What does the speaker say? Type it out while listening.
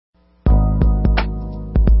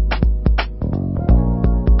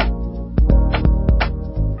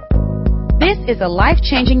is a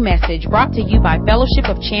life-changing message brought to you by Fellowship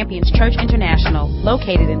of Champions Church International,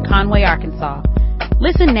 located in Conway, Arkansas.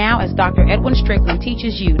 Listen now as Dr. Edwin Strickland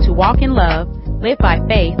teaches you to walk in love, live by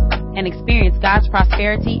faith, and experience God's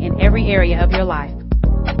prosperity in every area of your life.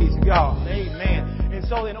 Praise God. Amen. And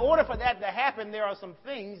so in order for that to happen, there are some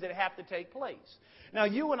things that have to take place. Now,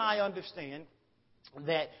 you and I understand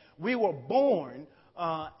that we were born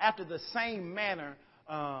after the same manner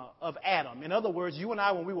of Adam. In other words, you and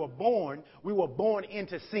I, when we were born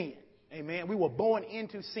into sin. Amen. We were born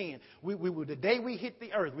into sin. We were the day we hit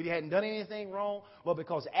the earth. We hadn't done anything wrong, but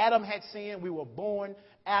because Adam had sinned, we were born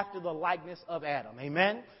after the likeness of Adam.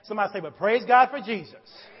 Amen. Somebody say, but praise God for Jesus.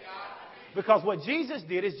 Because what Jesus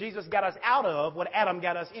did is Jesus got us out of what Adam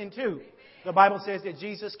got us into. The Bible says that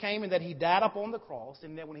Jesus came and that he died upon the cross,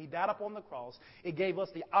 and that when he died upon the cross, it gave us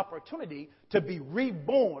the opportunity to be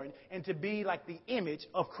reborn and to be like the image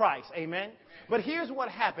of Christ. Amen? But here's what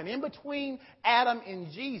happened. In between Adam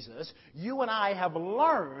and Jesus, you and I have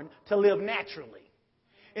learned to live naturally.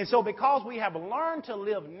 And so because we have learned to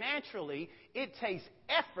live naturally, it takes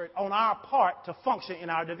effort on our part to function in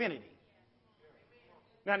our divinity.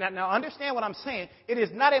 Now, understand what I'm saying. It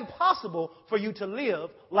is not impossible for you to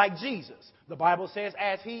live like Jesus. The Bible says,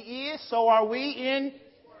 as he is, so are we in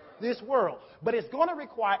this world. But it's going to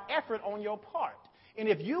require effort on your part. And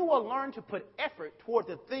if you will learn to put effort toward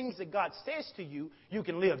the things that God says to you, you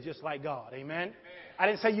can live just like God. Amen? I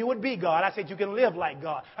didn't say you would be God. I said you can live like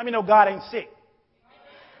God. How many know God ain't sick?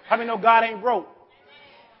 How many know God ain't broke?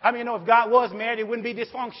 How many know if God was married, it wouldn't be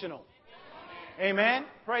dysfunctional? Amen.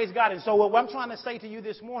 Praise God. And so what I'm trying to say to you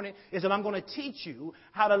this morning is that I'm going to teach you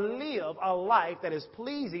how to live a life that is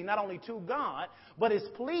pleasing not only to God, but is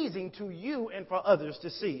pleasing to you and for others to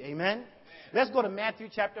see. Amen. Let's go to Matthew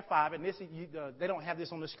chapter 5. And they don't have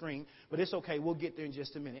this on the screen, but it's okay. We'll get there in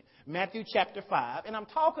just a minute. Matthew chapter 5. And I'm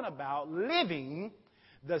talking about living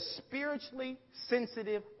the spiritually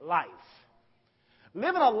sensitive life.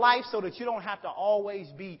 Living a life so that you don't have to always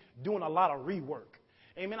be doing a lot of rework.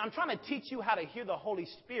 Amen. I'm trying to teach you how to hear the Holy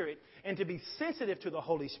Spirit and to be sensitive to the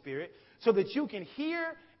Holy Spirit so that you can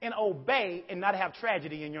hear and obey and not have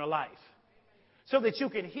tragedy in your life. So that you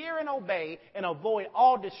can hear and obey and avoid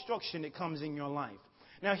all destruction that comes in your life.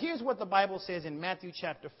 Now, here's what the Bible says in Matthew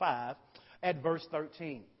chapter 5 at verse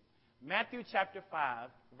 13. Matthew chapter 5,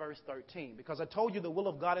 verse 13. Because I told you the will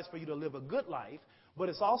of God is for you to live a good life, but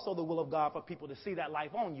it's also the will of God for people to see that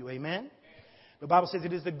life on you. Amen. The Bible says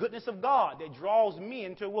it is the goodness of God that draws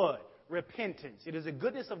men to what? Repentance. It is the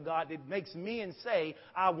goodness of God that makes men say,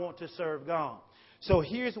 I want to serve God. So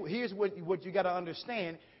here's what you got to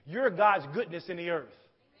understand. You're God's goodness in the earth.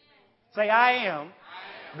 Say, I am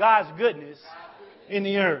God's goodness in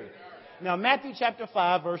the earth. Now, Matthew chapter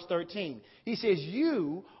 5, verse 13. He says,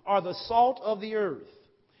 you are the salt of the earth.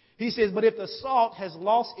 He says, but if the salt has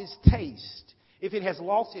lost its taste, if it has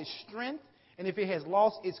lost its strength, and if it has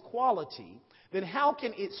lost its quality, then how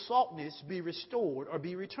can its saltness be restored or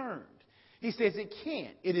be returned? He says it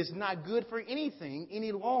can't. It is not good for anything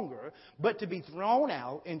any longer, but to be thrown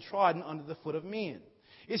out and trodden under the foot of men.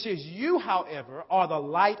 It says, you, however, are the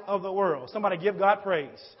light of the world. Somebody give God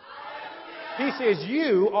praise. He says,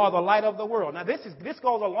 you are the light of the world. Now, this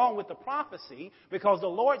goes along with the prophecy because the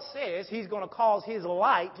Lord says he's going to cause his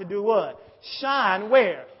light to do what? Shine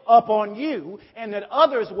where? Up on you, and that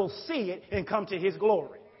others will see it and come to his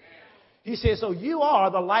glory. He says, so you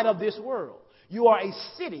are the light of this world. You are a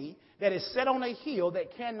city that is set on a hill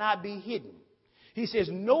that cannot be hidden. He says,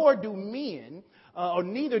 neither do men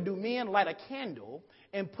light a candle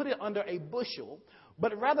and put it under a bushel,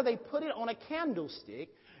 but rather they put it on a candlestick,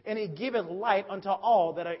 and it giveth light unto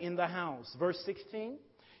all that are in the house. Verse 16,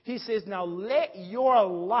 he says, now let your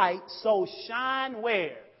light so shine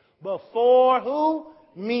where? Before who?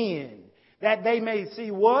 Men. That they may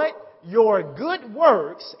see what? Your good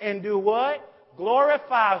works and do what?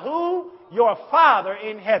 Glorify who? Your Father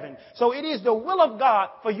in heaven. So it is the will of God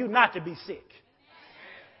for you not to be sick.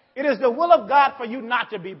 It is the will of God for you not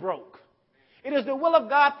to be broke. It is the will of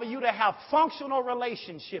God for you to have functional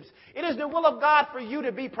relationships. It is the will of God for you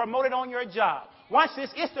to be promoted on your job. Watch this.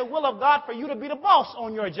 It's the will of God for you to be the boss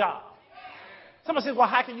on your job. Somebody says, well,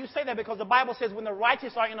 how can you say that? Because the Bible says when the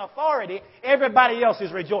righteous are in authority, everybody else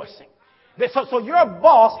is rejoicing. So your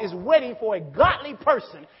boss is waiting for a godly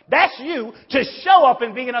person, that's you, to show up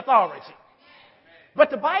and be in authority. But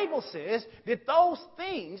the Bible says that those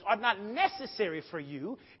things are not necessary for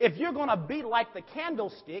you if you're going to be like the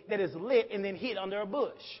candlestick that is lit and then hid under a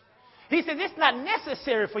bush. He says it's not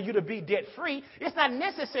necessary for you to be debt-free. It's not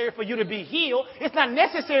necessary for you to be healed. It's not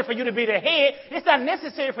necessary for you to be the head. It's not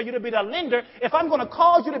necessary for you to be the lender. If I'm going to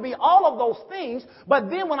cause you to be all of those things, but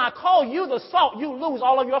then when I call you the salt, you lose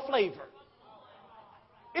all of your flavor.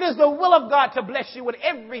 It is the will of God to bless you with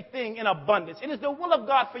everything in abundance. It is the will of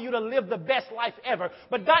God for you to live the best life ever.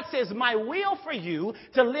 But God says, my will for you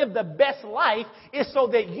to live the best life is so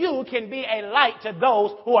that you can be a light to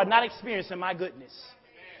those who are not experiencing my goodness.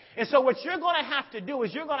 And so what you're going to have to do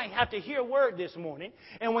is you're going to have to hear word this morning.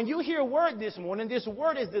 And when you hear word this morning, this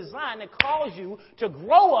word is designed to cause you to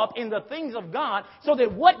grow up in the things of God so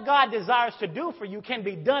that what God desires to do for you can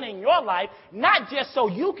be done in your life, not just so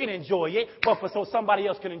you can enjoy it, but so somebody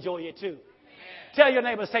else can enjoy it too. Tell your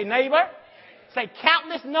neighbor, say, neighbor, say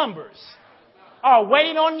countless numbers are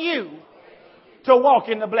waiting on you to walk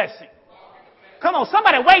in the blessing. Come on,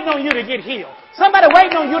 somebody waiting on you to get healed. Somebody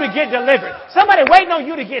waiting on you to get delivered. Somebody waiting on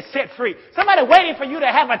you to get set free. Somebody waiting for you to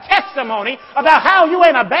have a testimony about how you were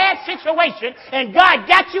in a bad situation and God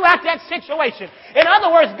got you out that situation. In other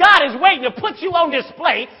words, God is waiting to put you on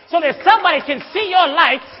display so that somebody can see your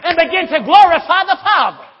life and begin to glorify the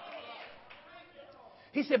Father.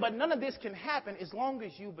 He said, but none of this can happen as long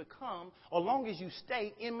as you become, or long as you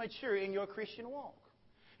stay immature in your Christian walk.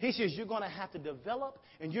 He says you're going to have to develop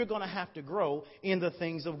and you're going to have to grow in the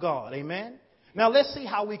things of God. Amen? Now, let's see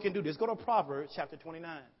how we can do this. Go to Proverbs chapter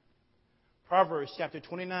 29. Proverbs chapter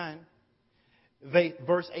 29,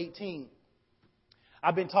 verse 18.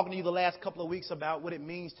 I've been talking to you the last couple of weeks about what it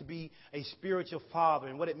means to be a spiritual father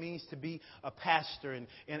and what it means to be a pastor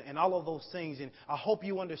and all of those things. And I hope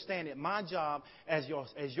you understand that my job as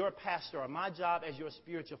your pastor or my job as your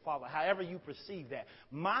spiritual father, however you perceive that,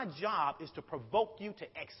 my job is to provoke you to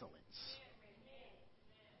excellence.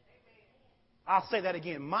 I'll say that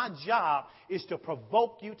again. My job is to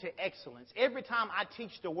provoke you to excellence. Every time I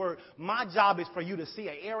teach the word, my job is for you to see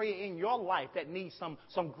an area in your life that needs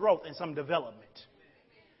some growth and some development.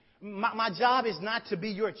 My job is not to be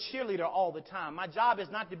your cheerleader all the time. My job is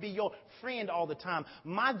not to be your friend all the time.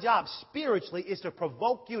 My job spiritually is to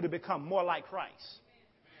provoke you to become more like Christ.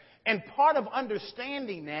 And part of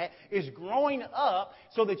understanding that is growing up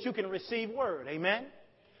so that you can receive word. Amen?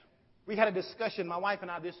 We had a discussion, my wife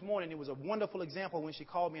and I, this morning. It was a wonderful example when she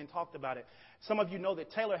called me and talked about it. Some of you know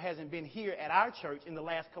that Taylor hasn't been here at our church in the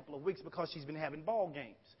last couple of weeks because she's been having ball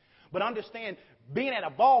games. But understand, being at a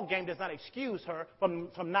ball game does not excuse her from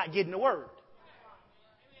not getting the word.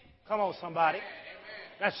 Come on, somebody.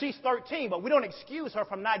 Now, she's 13, but we don't excuse her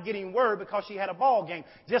from not getting word because she had a ball game.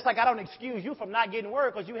 Just like I don't excuse you from not getting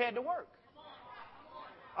word because you had to work.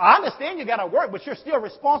 I understand you got to work, but you're still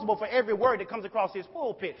responsible for every word that comes across his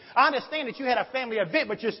pulpit. I understand that you had a family event,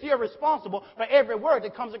 but you're still responsible for every word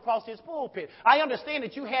that comes across his pulpit. I understand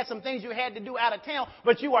that you had some things you had to do out of town,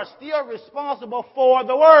 but you are still responsible for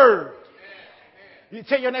the word. You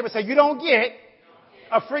tell your neighbor, say, you don't get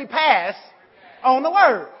a free pass on the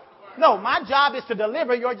word. No, my job is to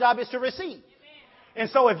deliver. Your job is to receive. And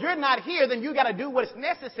so if you're not here, then you got to do what's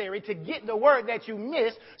necessary to get the word that you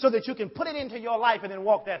missed so that you can put it into your life and then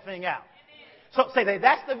walk that thing out. So say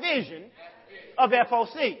that's the vision of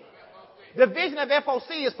FOC. The vision of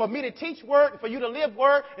FOC is for me to teach word, for you to live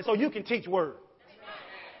word, and so you can teach word.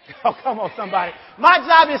 Oh, come on, somebody. My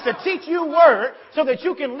job is to teach you word so that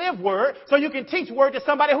you can live word, so you can teach word to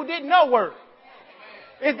somebody who didn't know word.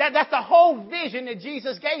 That's the whole vision that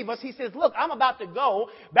Jesus gave us. He says, look, I'm about to go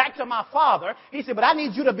back to my Father. He said, but I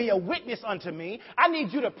need you to be a witness unto me. I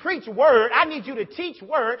need you to preach word. I need you to teach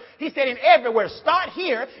word. He said, in everywhere, start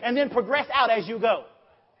here and then progress out as you go.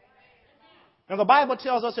 Now, the Bible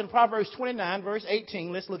tells us in Proverbs 29, verse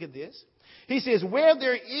 18, let's look at this. He says, where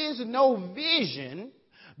there is no vision,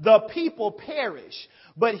 the people perish.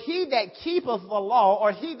 But he that keepeth the law,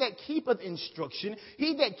 or he that keepeth instruction,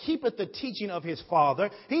 he that keepeth the teaching of his father,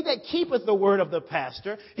 he that keepeth the word of the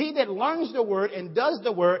pastor, he that learns the word and does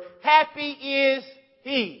the word, happy is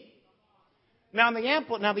he. Now, in the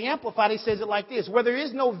Amplified, he says it like this. Where there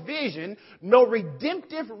is no vision, no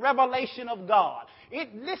redemptive revelation of God.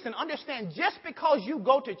 Listen, understand, just because you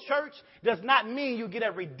go to church does not mean you get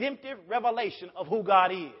a redemptive revelation of who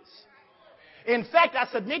God is. In fact, I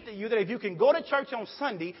submit to you that if you can go to church on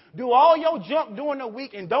Sunday, do all your junk during the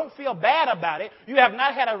week, and don't feel bad about it, you have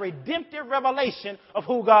not had a redemptive revelation of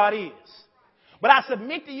who God is. But I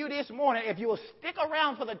submit to you this morning, if you will stick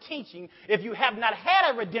around for the teaching, if you have not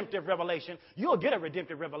had a redemptive revelation, you'll get a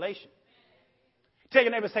redemptive revelation. Tell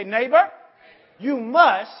your neighbor, say, neighbor, you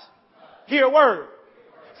must hear word.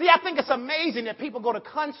 See, I think it's amazing that people go to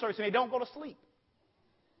concerts and they don't go to sleep.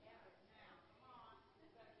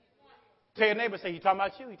 Tell your neighbor, say, you talking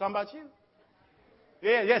about you? You talking about you?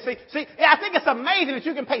 Yeah. See, I think it's amazing that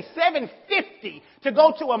you can pay $7.50 to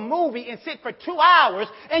go to a movie and sit for 2 hours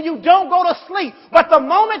and you don't go to sleep. But the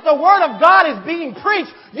moment the Word of God is being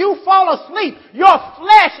preached, you fall asleep. Your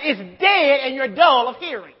flesh is dead and you're dull of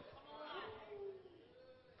hearing.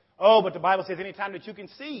 Oh, but the Bible says anytime that you can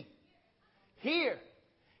see, hear,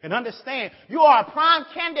 and understand, you are a prime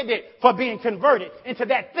candidate for being converted into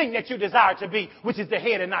that thing that you desire to be, which is the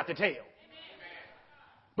head and not the tail.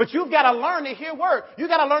 But you've got to learn to hear word. You've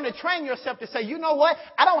got to learn to train yourself to say, you know what?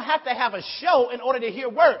 I don't have to have a show in order to hear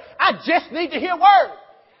word. I just need to hear word.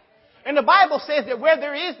 And the Bible says that where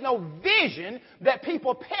there is no vision, that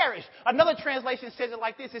people perish. Another translation says it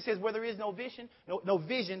like this. It says where there is no vision,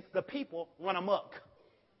 the people run amok.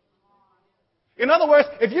 In other words,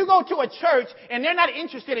 if you go to a church and they're not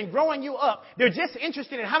interested in growing you up, they're just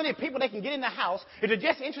interested in how many people they can get in the house, if they're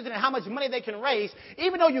just interested in how much money they can raise,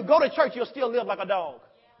 even though you go to church, you'll still live like a dog.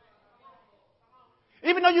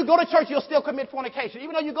 Even though you go to church, you'll still commit fornication.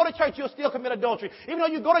 Even though you go to church, you'll still commit adultery. Even though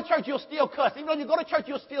you go to church, you'll still cuss. Even though you go to church,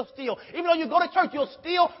 you'll still steal. Even though you go to church, you'll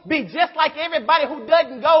still be just like everybody who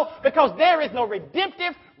doesn't go, because there is no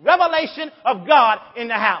redemptive revelation of God in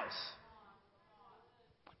the house.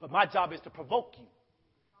 But my job is to provoke you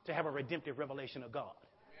to have a redemptive revelation of God.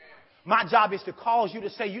 My job is to cause you to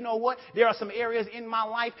say, you know what? There are some areas in my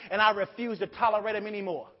life and I refuse to tolerate them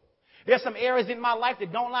anymore. There's some areas in my life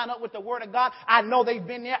that don't line up with the Word of God. I know they've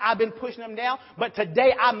been there. I've been pushing them down. But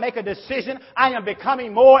today I make a decision. I am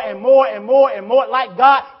becoming more and more and more and more like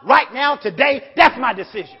God right now, today. That's my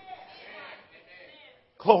decision.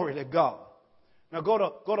 Glory to God. Now go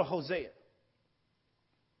to Hosea.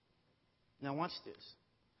 Now watch this.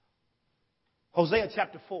 Hosea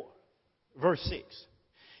chapter 4, verse 6.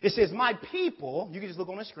 It says, my people, you can just look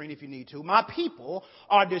on the screen if you need to, my people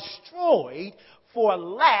are destroyed for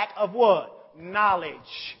lack of what? Knowledge.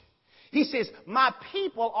 He says, my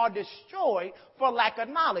people are destroyed for lack of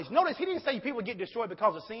knowledge. Notice he didn't say people get destroyed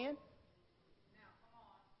because of sin.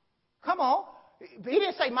 Come on. He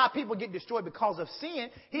didn't say my people get destroyed because of sin.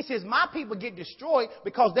 He says my people get destroyed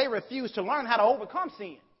because they refuse to learn how to overcome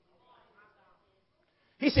sin.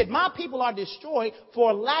 He said, my people are destroyed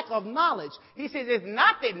for lack of knowledge. He says, it's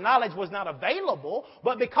not that knowledge was not available,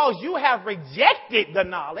 but because you have rejected the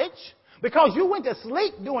knowledge, because you went to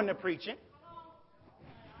sleep during the preaching,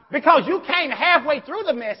 because you came halfway through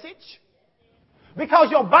the message,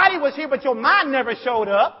 because your body was here but your mind never showed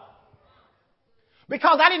up,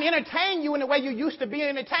 because I didn't entertain you in the way you used to be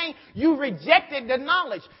entertained, you rejected the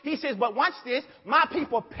knowledge. He says, but watch this, my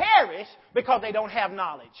people perish because they don't have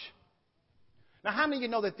knowledge. Now, how many of you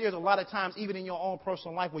know that there's a lot of times, even in your own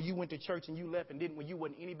personal life, where you went to church and you left and didn't, when you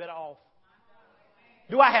wasn't any better off?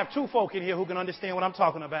 Do I have two folk in here who can understand what I'm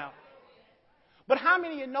talking about? But how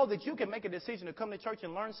many of you know that you can make a decision to come to church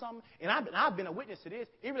and learn something? And I've been a witness to this.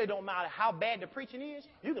 It really don't matter how bad the preaching is.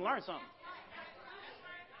 You can learn something.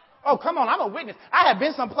 Oh, come on. I'm a witness. I have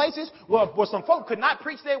been some places where some folk could not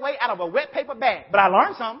preach their way out of a wet paper bag. But I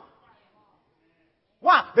learned something.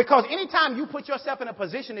 Why? Because anytime you put yourself in a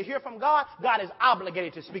position to hear from God, God is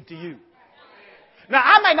obligated to speak to you. Now,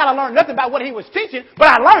 I may not have learned nothing about what he was teaching, but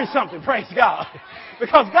I learned something, praise God.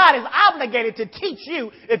 Because God is obligated to teach you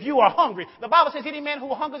if you are hungry. The Bible says, any man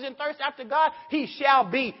who hungers and thirsts after God, he shall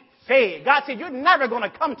be fed. God said, you're never going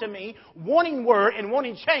to come to me wanting word and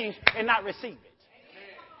wanting change and not receive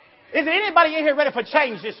it. Is there anybody in here ready for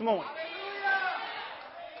change this morning?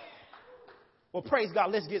 Well, praise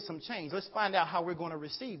God, let's get some change. Let's find out how we're going to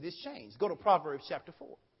receive this change. Go to Proverbs chapter 4.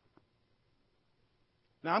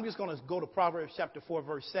 Now, I'm just going to go to Proverbs chapter 4,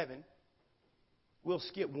 verse 7. We'll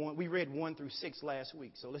skip one. We read 1 through 6 last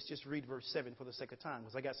week, so let's just read verse 7 for the sake of time,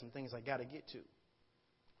 because I got some things I got to get to.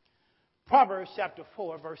 Proverbs chapter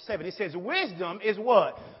 4, verse 7. It says, wisdom is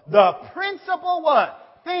what? The principal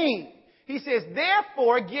what? Thing. He says,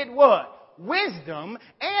 therefore get what? Wisdom,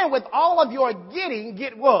 and with all of your getting,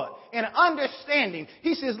 get what? An understanding.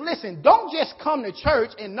 He says, listen, don't just come to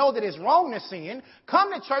church and know that it's wrong to sin.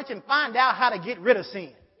 Come to church and find out how to get rid of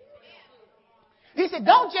sin. He said,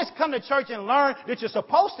 don't just come to church and learn that you're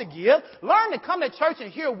supposed to give. Learn to come to church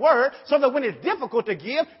and hear word so that when it's difficult to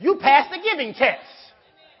give, you pass the giving test.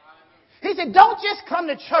 He said, don't just come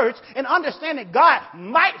to church and understand that God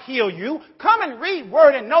might heal you. Come and read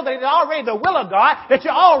word and know that it's already the will of God, that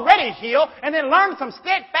you're already healed, and then learn some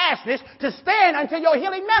steadfastness to stand until your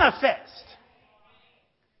healing manifests.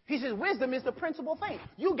 He says, wisdom is the principal thing.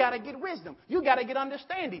 You got to get wisdom. You got to get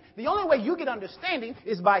understanding. The only way you get understanding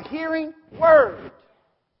is by hearing word.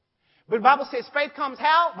 But the Bible says faith comes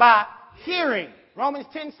how? By hearing. Romans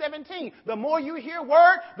 10:17. The more you hear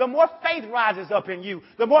word, the more faith rises up in you.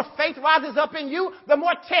 The more faith rises up in you, the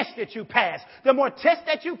more tests that you pass. The more tests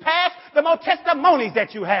that you pass, the more testimonies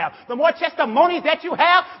that you have. The more testimonies that you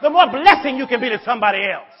have, the more blessing you can be to somebody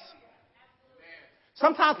else.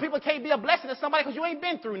 Sometimes people can't be a blessing to somebody because you ain't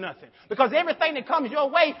been through nothing. Because everything that comes your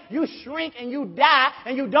way, you shrink and you die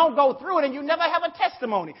and you don't go through it and you never have a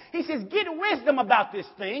testimony. He says, get wisdom about this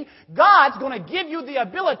thing. God's going to give you the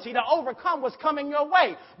ability to overcome what's coming your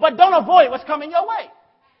way. But don't avoid what's coming your way.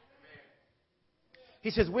 He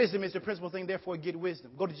says, wisdom is the principal thing, therefore get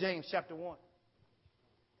wisdom. Go to James chapter 1.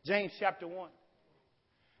 James chapter 1.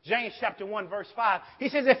 James chapter 1 verse 5. He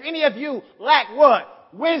says, if any of you lack what?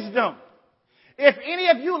 Wisdom. If any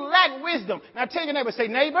of you lack wisdom. Now tell your neighbor, say,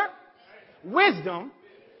 neighbor, wisdom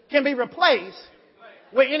can be replaced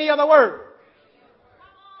with any other word.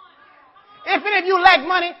 If any of you lack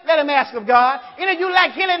money, let him ask of God. Any of you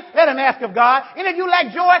lack healing, let him ask of God. Any of you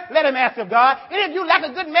lack joy, let him ask of God. Any of you lack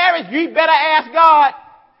a good marriage, you better ask God.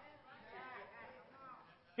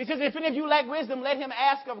 He says, if any of you lack wisdom, let him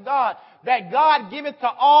ask of God, that God giveth to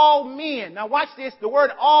all men. Now watch this. The word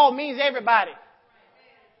all means everybody.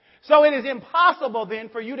 So it is impossible then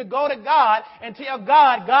for you to go to God and tell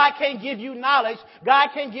God, God can't give you knowledge, God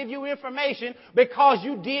can't give you information because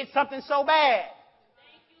you did something so bad.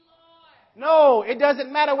 No, it doesn't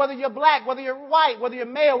matter whether you're black, whether you're white, whether you're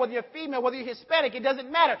male, whether you're female, whether you're Hispanic. It doesn't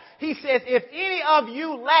matter. He says, if any of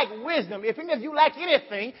you lack wisdom, if any of you lack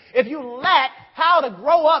anything, if you lack how to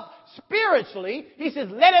grow up spiritually, he says,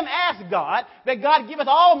 let him ask God, that God giveth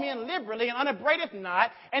all men liberally and unupbraideth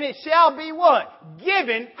not, and it shall be what?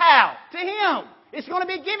 Given how? To him. It's going to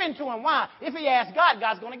be given to him. Why? If he asks God,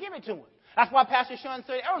 God's going to give it to him. That's why Pastor Sean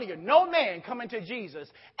said earlier, no man coming to Jesus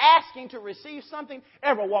asking to receive something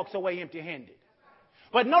ever walks away empty-handed.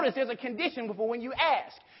 But notice there's a condition before when you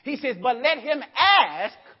ask. He says, but let him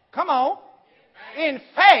ask, come on, in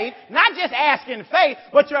faith, not just ask in faith,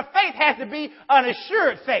 but your faith has to be an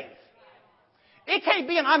assured faith. It can't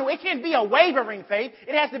be a wavering faith.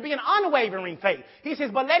 It has to be an unwavering faith. He says,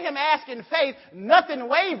 but let him ask in faith, nothing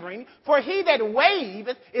wavering, for he that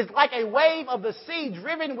waveth is like a wave of the sea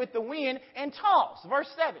driven with the wind and tossed. Verse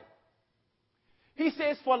 7. He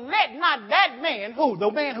says, for let not that man, who?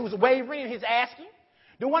 The man who's wavering in his asking,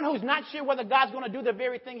 the one who's not sure whether God's going to do the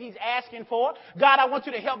very thing he's asking for. God, I want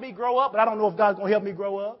you to help me grow up, but I don't know if God's going to help me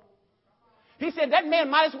grow up. He said that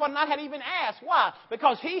man might as well not have even asked. Why?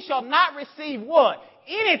 Because he shall not receive what?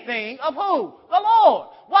 Anything of who? The Lord.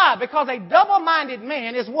 Why? Because a double-minded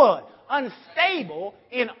man is what? Unstable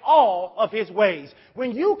in all of his ways.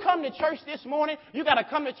 When you come to church this morning, you got to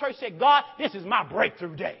come to church and say, God, this is my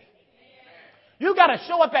breakthrough day. You got to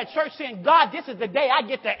show up at church saying, God, this is the day I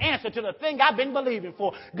get the answer to the thing I've been believing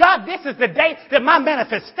for. God, this is the day that my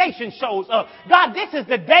manifestation shows up. God, this is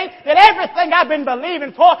the day that everything I've been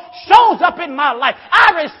believing for shows up in my life.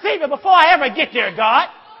 I receive it before I ever get there, God.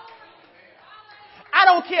 I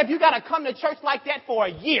don't care if you got to come to church like that for a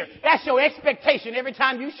year. That's your expectation every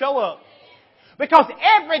time you show up. Because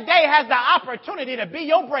every day has the opportunity to be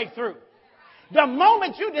your breakthrough. The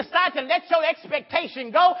moment you decide to let your expectation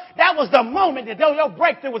go, that was the moment that your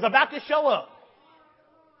breakthrough was about to show up.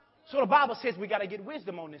 So the Bible says we got to get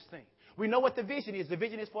wisdom on this thing. We know what the vision is. The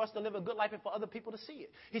vision is for us to live a good life and for other people to see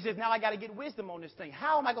it. He says, now I got to get wisdom on this thing.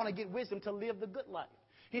 How am I going to get wisdom to live the good life?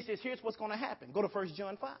 He says, here's what's going to happen. Go to 1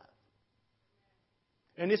 John 5.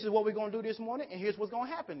 And this is what we're going to do this morning, and here's what's going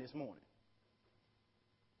to happen this morning.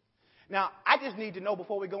 Now, I just need to know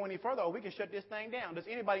before we go any further, or we can shut this thing down. Does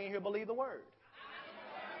anybody in here believe the word?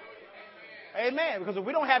 Amen. Because if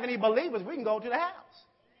we don't have any believers, we can go to the house.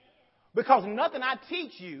 Because nothing I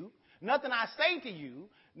teach you, nothing I say to you,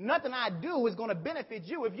 nothing I do is going to benefit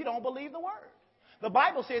you if you don't believe the word. The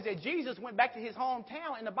Bible says that Jesus went back to his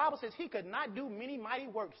hometown, and the Bible says he could not do many mighty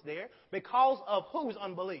works there because of whose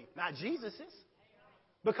unbelief? Not Jesus's.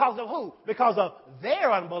 Because of who? Because of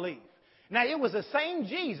their unbelief. Now, it was the same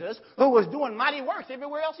Jesus who was doing mighty works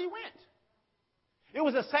everywhere else he went. It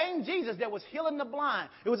was the same Jesus that was healing the blind.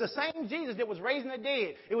 It was the same Jesus that was raising the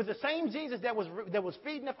dead. It was the same Jesus that was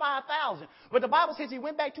feeding the 5,000. But the Bible says he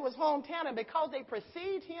went back to his hometown, and because they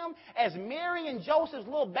perceived him as Mary and Joseph's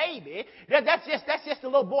little baby, that's just a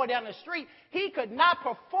little boy down the street, he could not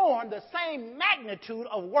perform the same magnitude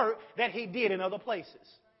of work that he did in other places.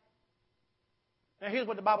 Now, here's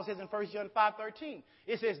what the Bible says in 1 John 5:13.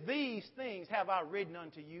 It says, these things have I written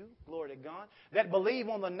unto you, glory to God, that believe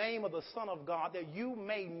on the name of the Son of God, that you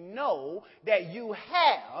may know that you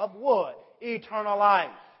have what? Eternal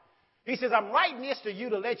life. He says, I'm writing this to you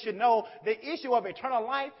to let you know the issue of eternal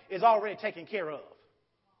life is already taken care of.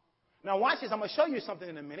 Now watch this. I'm going to show you something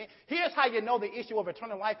in a minute. Here's how you know the issue of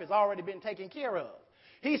eternal life has already been taken care of.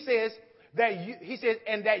 He says,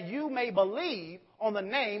 and that you may believe on the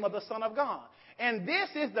name of the Son of God. And this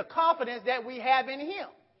is the confidence that we have in him.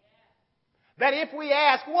 That if we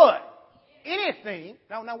ask what? Anything.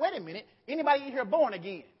 Now wait a minute. Anybody in here born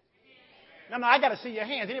again? No, I got to see your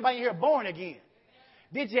hands. Anybody in here born again?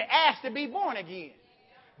 Did you ask to be born again?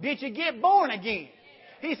 Did you get born again?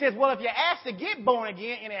 He says, well, if you ask to get born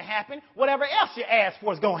again and it happened, whatever else you ask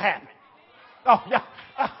for is going to happen. Oh, yeah.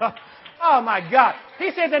 Oh, my God.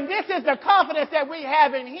 He says, and this is the confidence that we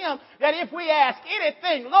have in him, that if we ask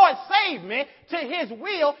anything, Lord, save me, to his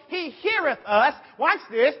will, he heareth us. Watch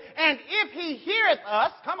this. And if he heareth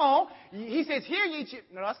us, come on. He says, hear ye.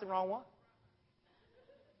 No, that's the wrong one.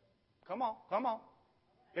 Come on.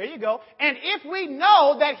 There you go. And if we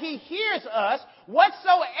know that he hears us,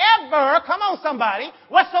 whatsoever, come on somebody,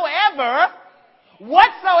 whatsoever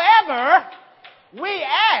we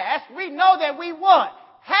ask, we know that we what?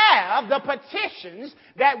 Have the petitions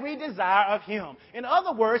that we desire of him. In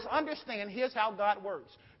other words, understand, here's how God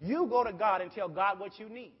works. You go to God and tell God what you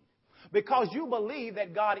need. Because you believe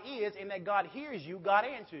that God is and that God hears you, God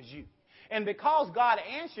answers you. And because God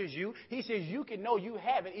answers you, he says you can know you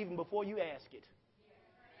have it even before you ask it.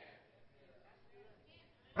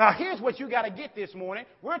 Now, here's what you got to get this morning.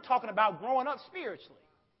 We're talking about growing up spiritually.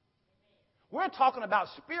 We're talking about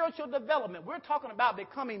spiritual development. We're talking about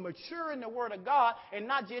becoming mature in the Word of God and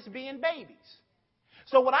not just being babies.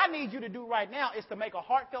 So what I need you to do right now is to make a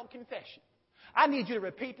heartfelt confession. I need you to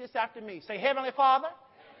repeat this after me. Say, Heavenly Father,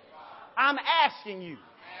 I'm asking you.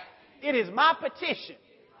 It is my petition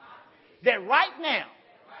that right now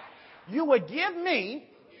you would give me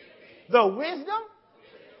the wisdom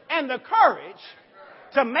and the courage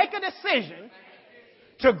to make a decision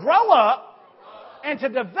to grow up and to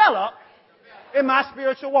develop in my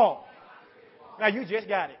spiritual walk. Now you just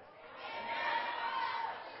got it.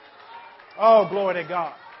 Oh, glory to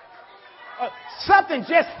God. Something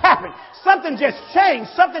just happened. Something just changed.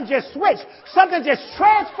 Something just switched. Something just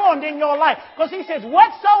transformed in your life. Because he says,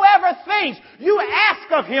 whatsoever things you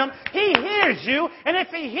ask of him, he hears you. And if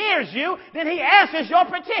he hears you, then he answers your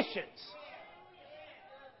petitions.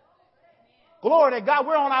 Glory to God.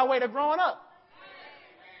 We're on our way to growing up.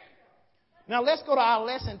 Now let's go to our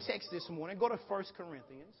lesson text this morning. Go to 1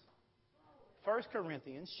 Corinthians. 1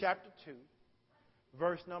 Corinthians chapter 2,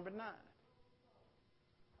 verse number 9.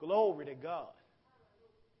 Glory to God.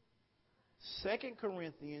 2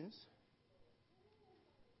 Corinthians.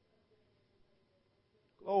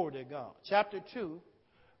 Glory to God. Chapter 2,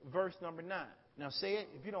 verse number 9. Now say it,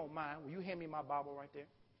 if you don't mind. Will you hand me my Bible right there?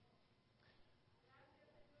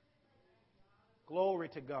 Glory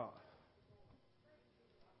to God.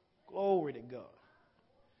 Glory to God.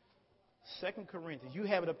 2 Corinthians. You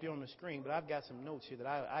have it up there on the screen, but I've got some notes here that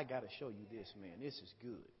I got to show you this, man. This is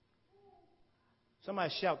good.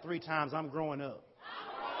 Somebody shout 3 times, I'm growing up.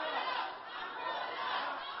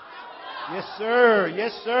 Yes, sir.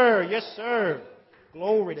 Yes, sir. Yes, sir.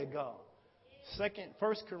 Glory to God.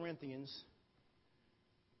 1 Corinthians.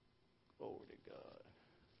 Glory to God.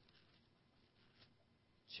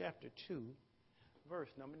 Chapter 2, verse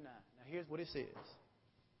number 9. Now, here's what it says.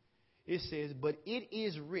 It says, but it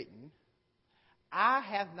is written, I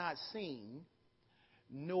have not seen,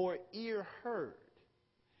 nor ear heard,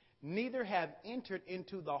 neither have entered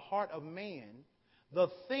into the heart of man the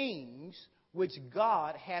things which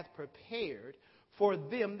God hath prepared for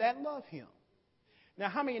them that love him. Now,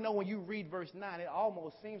 how many know when you read verse 9, it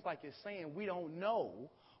almost seems like it's saying we don't know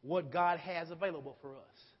what God has available for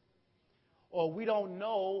us. Or we don't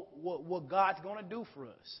know what God's going to do for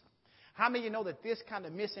us. How many of you know that this kind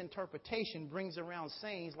of misinterpretation brings around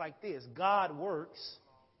sayings like this? God works.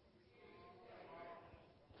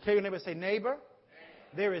 Tell your neighbor, say, neighbor,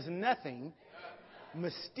 there is nothing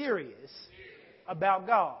mysterious about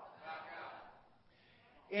God.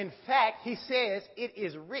 In fact, he says it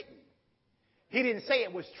is written. He didn't say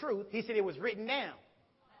it was truth. He said it was written down.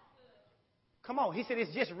 Come on. He said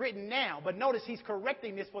it's just written now. But notice he's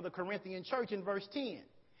correcting this for the Corinthian church in verse 10.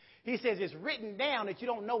 He says it's written down that you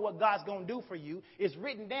don't know what God's going to do for you. It's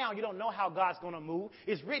written down you don't know how God's going to move.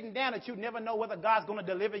 It's written down that you never know whether God's going to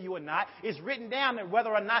deliver you or not. It's written down that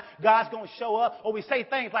whether or not God's going to show up. Or we say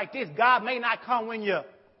things like this, God may not come when you,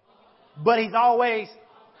 but he's always.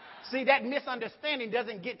 See, that misunderstanding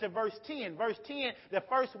doesn't get to verse 10. Verse 10, the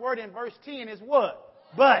first word in verse 10 is what?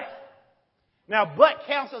 But. Now, but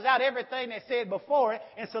cancels out everything that's said before it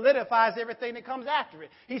and solidifies everything that comes after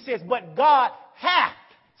it. He says, but God hath,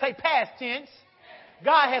 say past tense,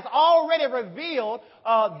 God has already revealed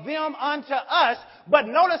them unto us. But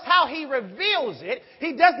notice how he reveals it.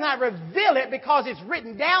 He does not reveal it because it's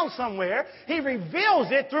written down somewhere. He reveals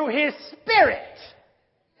it through his Spirit.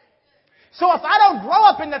 So if I don't grow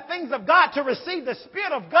up in the things of God to receive the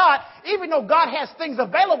Spirit of God, even though God has things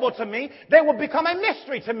available to me, they will become a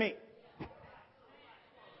mystery to me.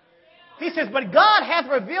 He says, but God hath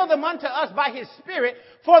revealed them unto us by his Spirit,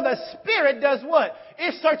 for the Spirit does what?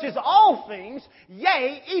 It searches all things,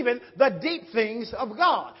 yea, even the deep things of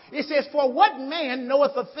God. It says, for what man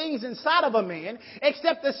knoweth the things inside of a man,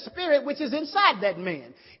 except the Spirit which is inside that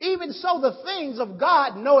man? Even so the things of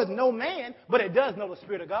God knoweth no man, but it does know the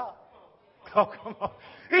Spirit of God. Oh, come on.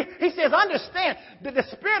 He says, understand that the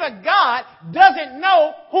Spirit of God doesn't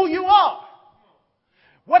know who you are.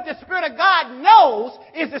 What the Spirit of God knows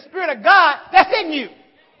is the Spirit of God that's in you.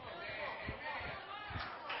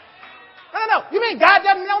 No. You mean God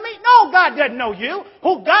doesn't know me? No, God doesn't know you.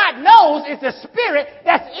 Who God knows is the Spirit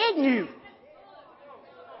that's in you.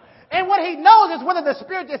 And what he knows is whether the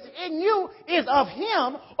Spirit that's in you is of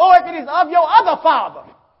him or if it is of your other father.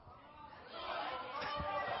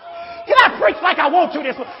 Can I preach like I want to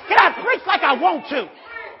this one? Can I preach like I want to?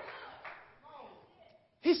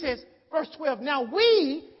 He says, verse 12, now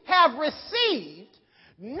we have received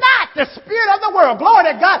not the spirit of the world. Glory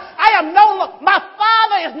to God. My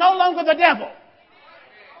father is no longer the devil.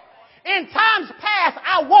 In times past,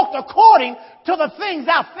 I walked according to the things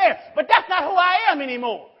out there, but that's not who I am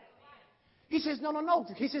anymore. He says, no.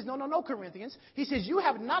 He says, no, Corinthians. He says, you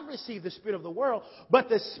have not received the spirit of the world, but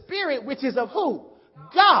the Spirit which is of who?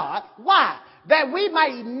 God. Why? That we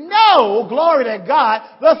might know, glory to God,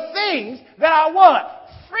 the things that are what?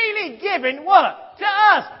 Freely given what? To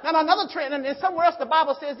us. Now another trend, and somewhere else the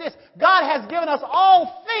Bible says this, God has given us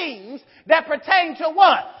all things that pertain to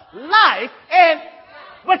what? Life.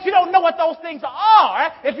 But you don't know what those things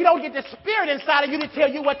are if you don't get the Spirit inside of you to tell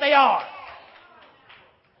you what they are.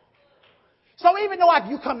 So even though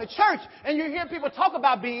you come to church and you hear people talk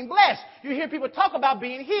about being blessed, you hear people talk about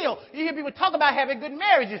being healed, you hear people talk about having good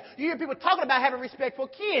marriages, you hear people talking about having respectful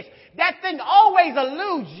kids, that thing always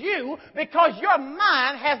eludes you because your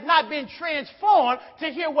mind has not been transformed to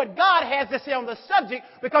hear what God has to say on the subject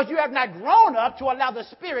because you have not grown up to allow the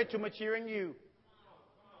Spirit to mature in you.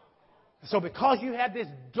 So because you have this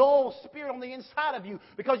dull spirit on the inside of you,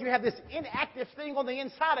 because you have this inactive thing on the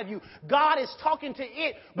inside of you, God is talking to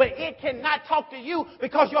it, but it cannot talk to you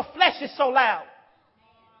because your flesh is so loud.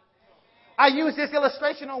 I used this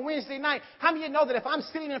illustration on Wednesday night. How many of you know that if I'm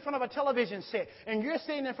sitting in front of a television set and you're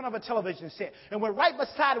sitting in front of a television set and we're right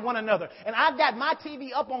beside one another and I've got my TV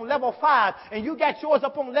up on level 5 and you got yours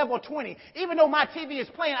up on level 20, even though my TV is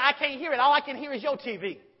playing, I can't hear it. All I can hear is your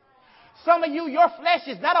TV. Some of you, your flesh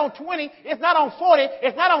is not on 20, it's not on 40,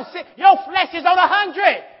 it's not on 6. Your flesh is on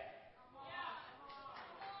 100.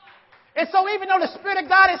 And so even though the Spirit of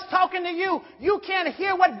God is talking to you, you can't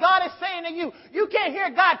hear what God is saying to you. You can't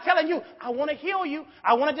hear God telling you, I want to heal you.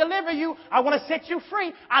 I want to deliver you. I want to set you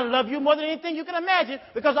free. I love you more than anything you can imagine.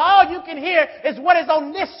 Because all you can hear is what is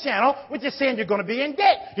on this channel, which is saying you're going to be in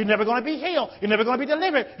debt. You're never going to be healed. You're never going to be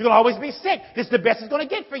delivered. You're going to always be sick. This is the best it's going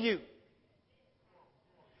to get for you.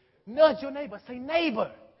 Nudge your neighbor. Say,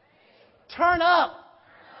 neighbor, turn up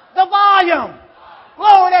the volume.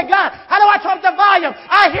 Glory to God. How do I turn up the volume?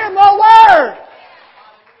 I hear more word.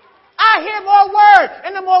 I hear more word.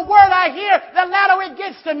 And the more word I hear, the louder it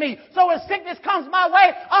gets to me. So when sickness comes my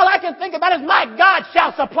way, all I can think about is my God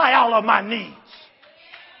shall supply all of my needs.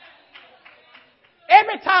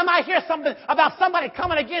 Every time I hear something about somebody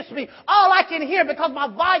coming against me, all I can hear because my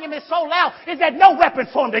volume is so loud is that no weapon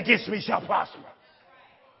formed against me shall prosper.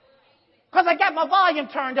 Because I got my volume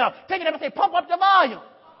turned up. Take it up and say, pump up the volume.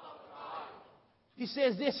 He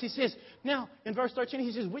says this, he says, now in verse 13,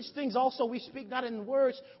 he says, which things also we speak not in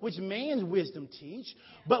words which man's wisdom teach,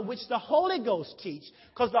 but which the Holy Ghost teach.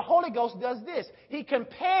 Because the Holy Ghost does this. He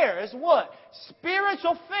compares what?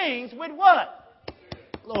 Spiritual things with what?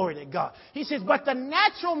 Glory to God. He says, but the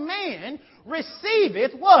natural man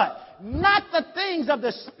receiveth what? Not the things of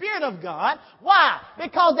the Spirit of God. Why?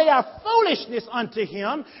 Because they are foolishness unto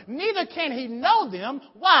him. Neither can he know them.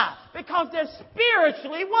 Why? Because they're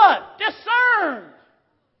spiritually what? Discerned.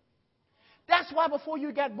 That's why before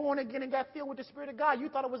you got born again and got filled with the Spirit of God, you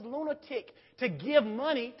thought it was lunatic to give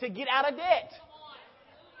money to get out of debt.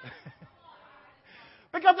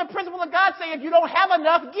 Because the principle of God says if you don't have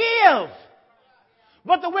enough, give.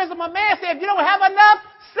 But the wisdom of man says, if you don't have enough,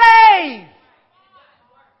 save.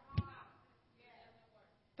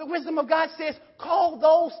 The wisdom of God says, call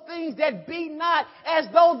those things that be not as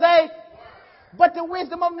though they. But the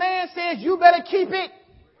wisdom of man says, you better keep it.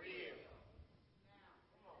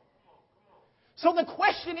 So the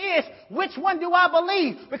question is, which one do I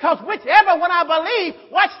believe? Because whichever one I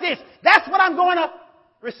believe, watch this, that's what I'm going to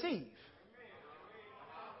receive.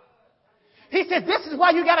 He says this is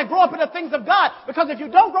why you got to grow up in the things of God. Because if you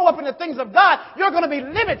don't grow up in the things of God, you're going to be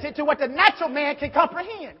limited to what the natural man can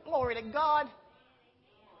comprehend. Glory to God.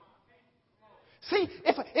 See,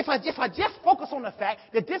 if I just focus on the fact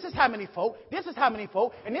that this is how many folk, this is how many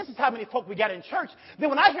folk, and this is how many folk we got in church, then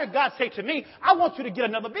when I hear God say to me, I want you to get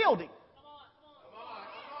another building.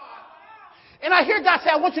 And I hear God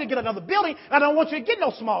say, I want you to get another building, and I don't want you to get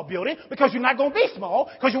no small building because you're not going to be small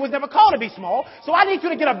because you was never called to be small. So I need you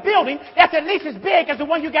to get a building that's at least as big as the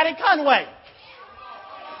one you got in Conway.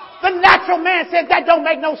 The natural man says that don't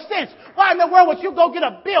make no sense. Why in the world would you go get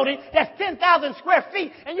a building that's 10,000 square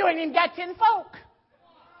feet and you ain't even got 10 folk?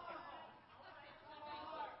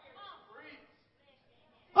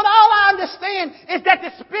 But all I understand is that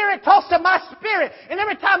the Spirit talks to my spirit. And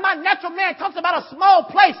every time my natural man talks about a small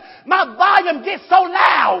place, my volume gets so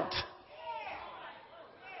loud.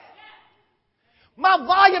 My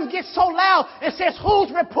volume gets so loud, it says,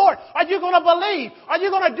 whose report are you going to believe? Are you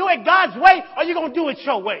going to do it God's way or are you going to do it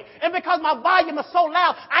your way? And because my volume is so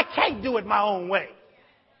loud, I can't do it my own way.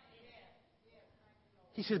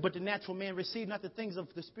 He says, but the natural man receive not the things of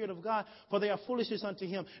the Spirit of God, for they are foolishness unto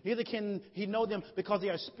him. Neither can he know them because they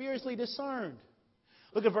are spiritually discerned.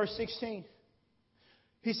 Look at verse 16.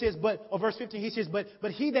 He says, or verse 15, he says, but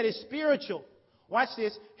he that is spiritual, watch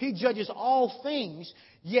this, he judges all things,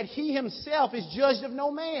 yet he himself is judged of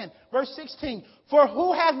no man. Verse 16, for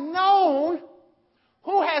who has known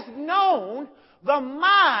the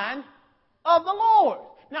mind of the Lord?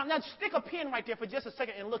 Now stick a pin right there for just a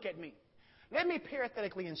second and look at me. Let me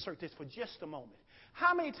parenthetically insert this for just a moment.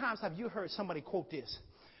 How many times have you heard somebody quote this?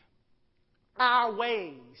 Our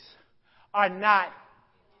ways are not,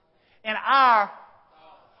 and our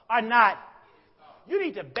are not. You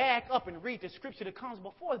need to back up and read the scripture that comes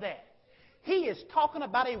before that. He is talking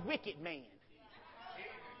about a wicked man.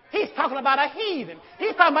 He's talking about a heathen.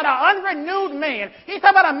 He's talking about an unrenewed man. He's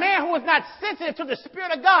talking about a man who is not sensitive to the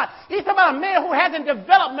Spirit of God. He's talking about a man who hasn't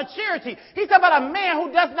developed maturity. He's talking about a man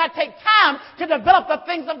who does not take time to develop the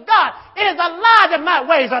things of God. It is a lie that my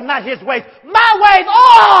ways are not his ways. My ways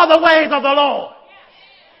are the ways of the Lord.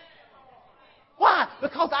 Why?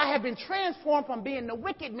 Because I have been transformed from being the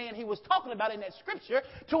wicked man he was talking about in that scripture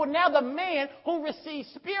to now the man who receives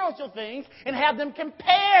spiritual things and have them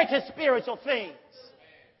compared to spiritual things.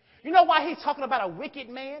 You know why he's talking about a wicked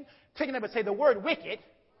man? Take it up and say the word wicked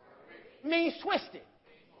means twisted.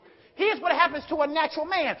 Here's what happens to a natural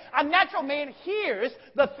man. A natural man hears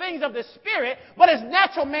the things of the Spirit, but his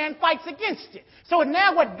natural man fights against it. So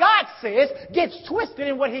now what God says gets twisted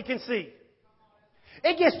in what he can see.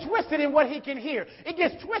 It gets twisted in what he can hear. It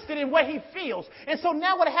gets twisted in what he feels. And so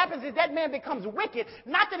now what happens is that man becomes wicked,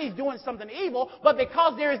 not that he's doing something evil, but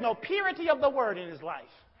because there is no purity of the word in his life.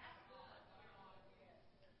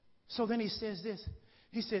 So then he says this.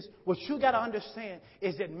 He says, what you got to understand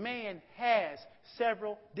is that man has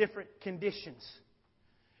several different conditions.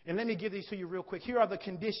 And let me give these to you real quick. Here are the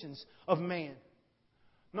conditions of man.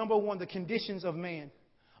 Number one, the conditions of man.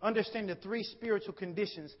 Understand the three spiritual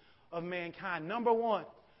conditions of mankind. Number one,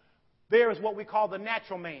 there is what we call the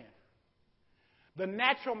natural man. The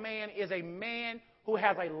natural man is a man who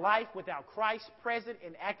has a life without Christ present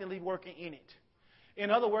and actively working in it. In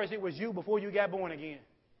other words, it was you before you got born again.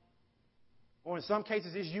 Or in some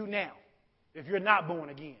cases, it's you now, if you're not born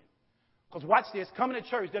again. Because watch this, coming to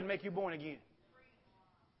church doesn't make you born again.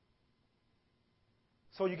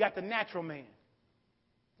 So you got the natural man.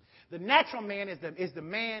 The natural man is the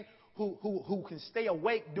man who can stay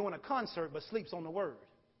awake during a concert but sleeps on the word.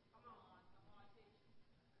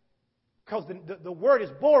 Because the word is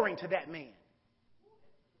boring to that man.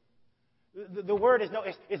 The word is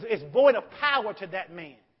it's void of power to that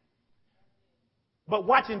man. But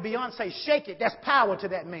watching Beyonce shake it, that's power to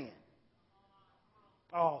that man.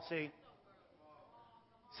 Oh, see,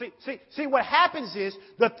 what happens is,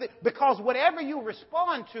 because whatever you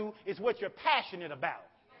respond to is what you're passionate about.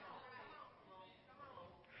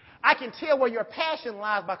 I can tell where your passion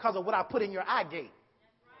lies because of what I put in your eye gate.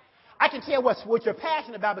 I can tell what you're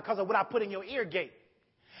passionate about because of what I put in your ear gate.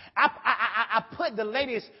 I put the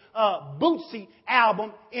latest Bootsy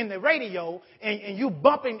album in the radio, and you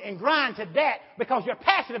bump and grind to that because you're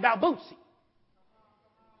passionate about Bootsy.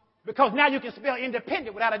 Because now you can spell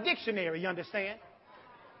independent without a dictionary, you understand?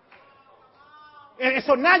 And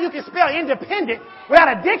so now you can spell independent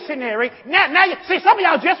without a dictionary. Now you see, some of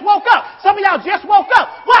y'all just woke up. Some of y'all just woke up.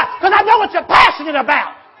 Why? Because I know what you're passionate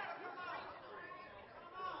about.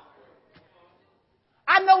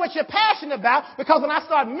 I know what you're passionate about because when I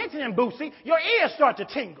start mentioning Boosie, your ears start to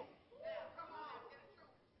tingle.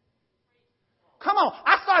 Come on.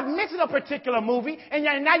 I start mentioning a particular movie, and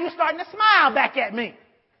now you're starting to smile back at me.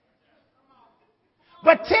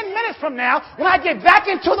 But 10 minutes from now, when I get back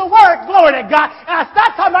into the Word, glory to God, and I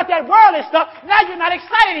start talking about that worldly stuff, now you're not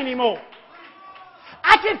excited anymore.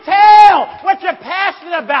 I can tell what you're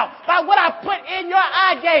passionate about by what I put in your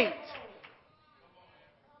eye gate.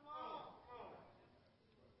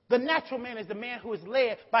 The natural man is the man who is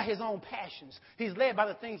led by his own passions. He's led by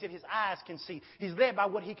the things that his eyes can see. He's led by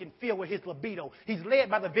what he can feel with his libido. He's led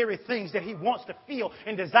by the very things that he wants to feel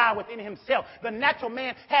and desire within himself. The natural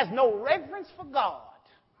man has no reverence for God.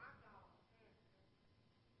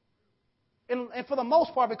 And for the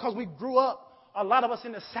most part, because we grew up, a lot of us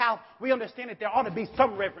in the South, we understand that there ought to be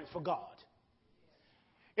some reverence for God.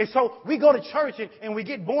 And so we go to church and we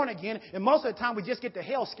get born again, and most of the time we just get the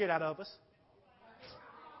hell scared out of us.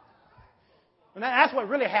 And that's what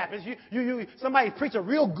really happens. Somebody preach a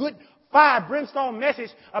real good fire brimstone message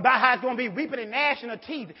about how it's going to be weeping and gnashing of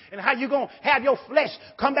teeth, and how you're going to have your flesh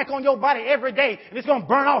come back on your body every day, and it's going to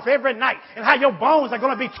burn off every night, and how your bones are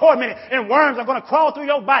going to be tormented, and worms are going to crawl through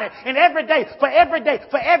your body, and every day, for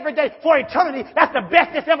eternity, that's the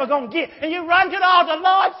best it's ever going to get. And you run to the altar,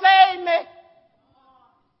 Lord, save me.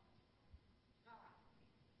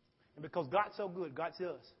 And because God's so good, God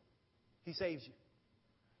says, He saves you.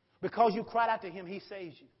 Because you cried out to Him, He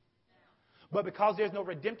saves you. But because there's no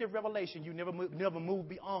redemptive revelation, you never move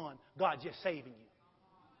beyond God just saving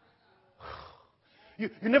you.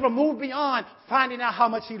 You never move beyond finding out how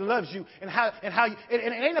much He loves you and how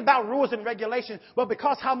it ain't about rules and regulations, but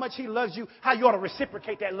because how much He loves you, how you ought to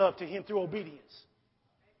reciprocate that love to Him through obedience.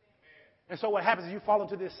 And so what happens is you fall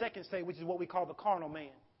into this second state, which is what we call the carnal man.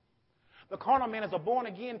 The carnal man is a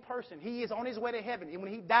born-again person. He is on his way to heaven. And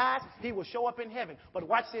when he dies, he will show up in heaven. But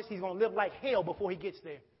watch this, he's going to live like hell before he gets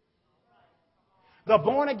there. The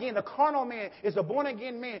born-again, the carnal man is a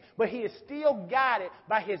born-again man, but he is still guided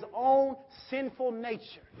by his own sinful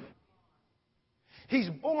nature. He's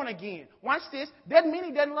born again. Watch this. Doesn't mean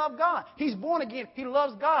he doesn't love God. He's born again. He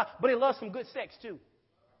loves God, but he loves some good sex too.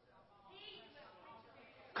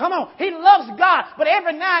 Come on. He loves God, but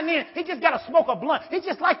every now and then, he just got to smoke a blunt. He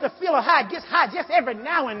just likes to feel a high, gets high just every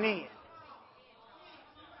now and then.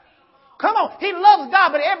 Come on. He loves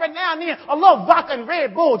God, but every now and then, a little vodka and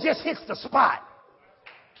Red Bull just hits the spot.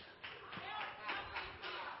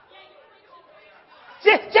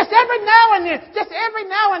 Just every now and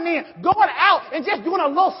then, going out and just doing a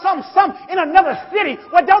little something in another city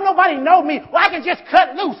where don't nobody know me, where I can just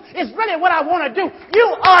cut loose. It's really what I want to do.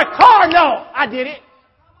 You are carnal. I did it.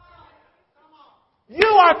 You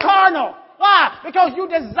are carnal. Why? Because you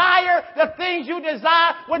desire the things you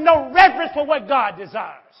desire with no reverence for what God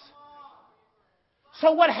desires.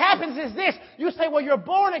 So what happens is this. You say, well, you're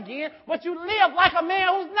born again, but you live like a man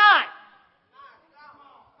who's not.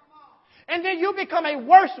 And then you become a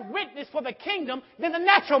worse witness for the kingdom than the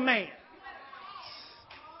natural man.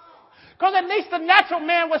 Because at least the natural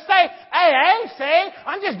man would say, hey, I ain't saved.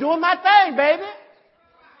 I'm just doing my thing, baby.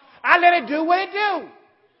 I let it do what it do.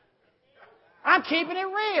 I'm keeping it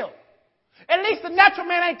real. At least the natural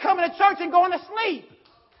man ain't coming to church and going to sleep.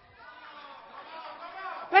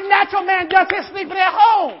 The natural man does his sleeping at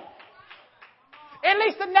home. At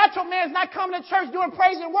least the natural man is not coming to church doing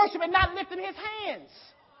praise and worship and not lifting his hands.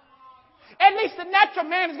 At least the natural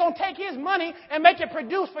man is going to take his money and make it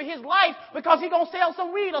produce for his life because he's going to sell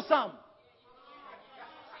some weed or something.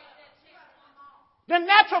 The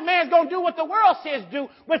natural man is going to do what the world says do,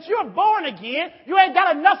 but you're born again. You ain't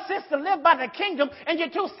got enough sense to live by the kingdom, and you're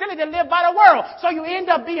too silly to live by the world. So you end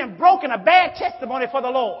up being broken, a bad testimony for the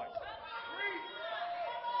Lord.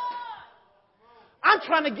 I'm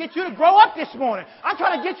trying to get you to grow up this morning. I'm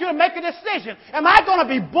trying to get you to make a decision. Am I going to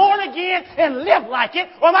be born again and live like it,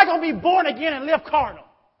 or am I going to be born again and live carnal?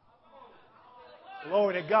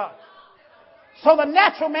 Glory to God. So the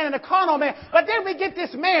natural man and the carnal man. But then we get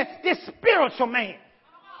this man, this spiritual man.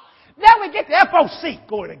 Then we get the FOC.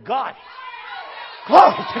 Glory to God.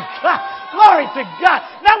 Glory to God. Glory to God.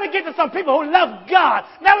 Now we get to some people who love God.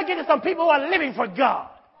 Now we get to some people who are living for God.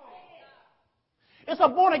 It's a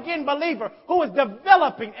born-again believer who is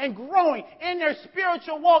developing and growing in their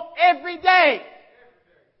spiritual walk every day.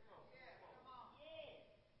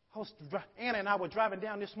 Anna and I were driving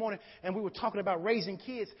down this morning, and we were talking about raising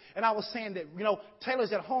kids. And I was saying that,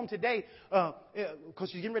 Taylor's at home today because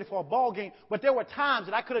she's getting ready for a ball game. But there were times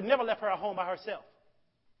that I could have never left her at home by herself.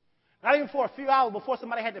 Not even for a few hours before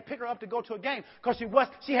somebody had to pick her up to go to a game because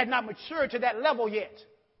she had not matured to that level yet.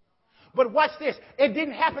 But watch this. It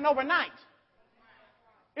didn't happen overnight.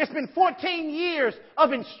 It's been 14 years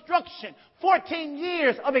of instruction, 14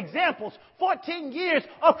 years of examples, 14 years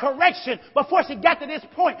of correction before she got to this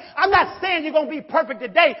point. I'm not saying you're going to be perfect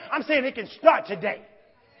today. I'm saying it can start today.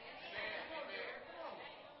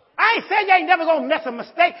 I ain't saying you ain't never going to mess a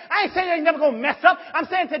mistake. I ain't saying you ain't never going to mess up. I'm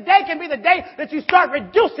saying today can be the day that you start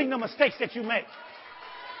reducing the mistakes that you make.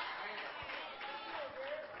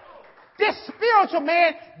 This spiritual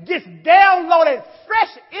man gets downloaded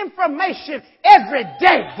fresh information every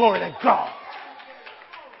day, glory to God.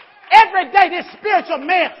 Every day this spiritual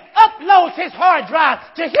man uploads his hard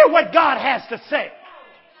drive to hear what God has to say.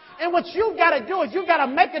 And what you've got to do is you've got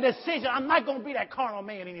to make a decision. I'm not going to be that carnal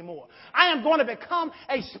man anymore. I am going to become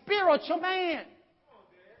a spiritual man.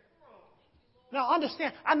 Now,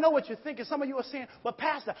 understand, I know what you're thinking. Some of you are saying, but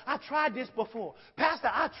Pastor, I tried this before. Pastor,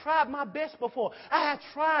 I tried my best before. I have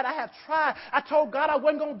tried. I told God I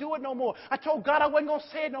wasn't going to do it no more. I told God I wasn't going to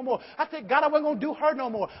say it no more. I told God I wasn't going to do her no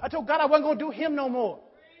more. I told God I wasn't going to do him no more.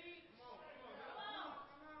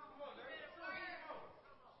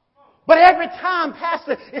 But every time,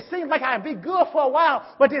 Pastor, it seems like I'd be good for a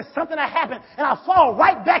while, but there's something that happened, and I fall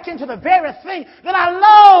right back into the very thing that I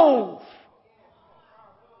loathe.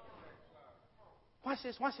 Watch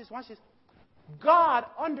this. God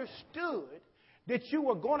understood that you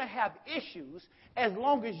were going to have issues as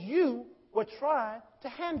long as you were trying to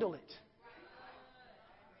handle it.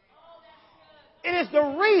 It is the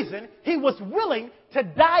reason he was willing to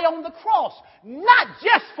die on the cross, not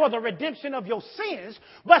just for the redemption of your sins,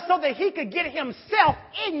 but so that he could get himself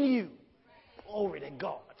in you. Glory to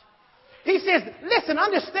God. He says, listen,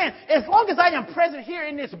 understand, as long as I am present here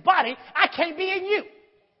in this body, I can't be in you.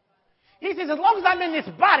 He says, as long as I'm in this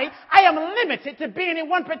body, I am limited to being in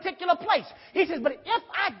one particular place. He says, but if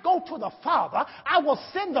I go to the Father, I will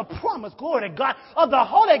send the promise, glory to God, of the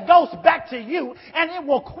Holy Ghost back to you, and it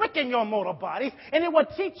will quicken your mortal bodies, and it will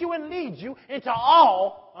teach you and lead you into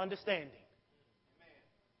all understanding.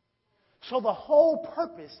 So the whole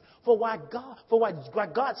purpose for why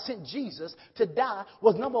God sent Jesus to die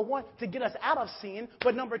was, number one, to get us out of sin,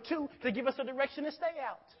 but number two, to give us a direction to stay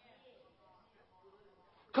out.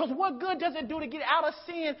 Because what good does it do to get out of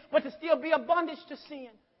sin, but to still be a bondage to sin?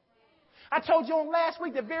 I told you on last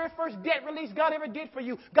week, the very first debt release God ever did for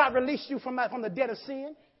you, God released you from the debt of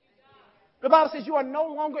sin. The Bible says you are no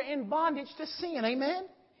longer in bondage to sin. Amen?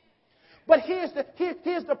 But here's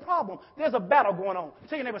the problem. There's a battle going on.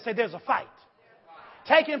 Tell your neighbor, say, there's a fight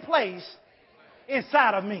taking place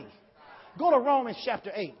inside of me. Go to Romans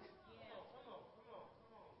chapter 8.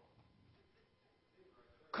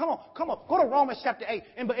 Come on. Go to Romans chapter 8.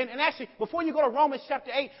 And actually, before you go to Romans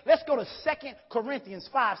chapter 8, let's go to 2 Corinthians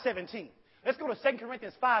 5:17. Let's go to 2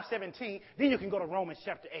 Corinthians 5:17. Then you can go to Romans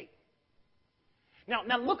chapter 8.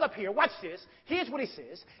 Now look up here. Watch this. Here's what he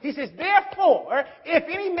says. He says, therefore, if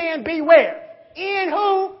any man be where? In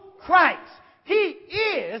who? Christ. He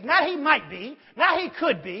is, not he might be, not he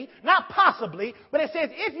could be, not possibly, but it says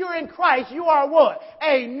if you're in Christ, you are what?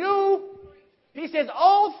 A new, he says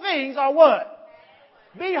all things are what?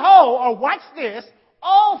 Behold, or watch this,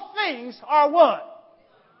 all things are what?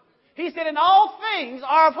 He said, and all things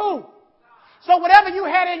are of who? So whatever you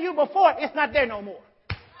had in you before, it's not there no more.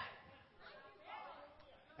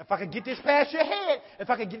 If I could get this past your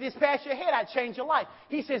head, I'd change your life.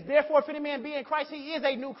 He says, therefore, if any man be in Christ, he is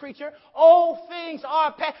a new creature. All things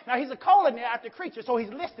are past. Now, he's a colon there after creature, so he's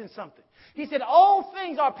listing something. He said, all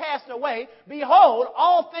things are passed away. Behold,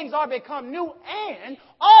 all things are become new, and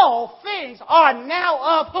all things are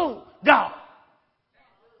now of who? God.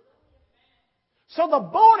 So the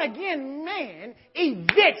born-again man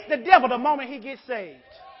evicts the devil the moment he gets saved.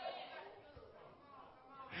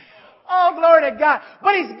 Oh, glory to God.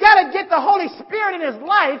 But he's got to get the Holy Spirit in his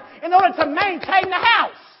life in order to maintain the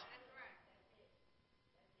house.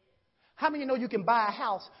 How many of you know you can buy a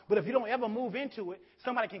house, but if you don't ever move into it,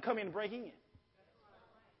 somebody can come in and break in?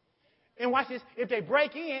 And watch this. If they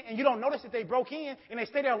break in and you don't notice that they broke in and they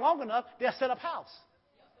stay there long enough, they'll set up house.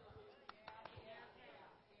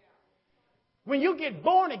 When you get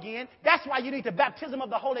born again, that's why you need the baptism of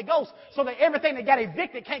the Holy Ghost so that everything that got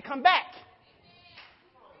evicted can't come back.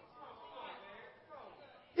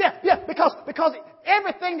 Yeah, because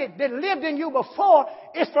everything that lived in you before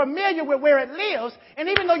is familiar with where it lives, and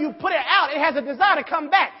even though you put it out, it has a desire to come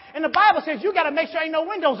back. And the Bible says you got to make sure ain't no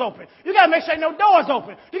windows open. You got to make sure ain't no doors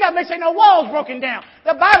open. You got to make sure ain't no walls broken down.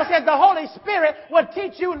 The Bible says the Holy Spirit will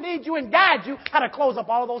teach you, lead you, and guide you how to close up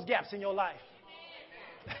all those gaps in your life.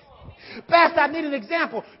 Pastor, I need an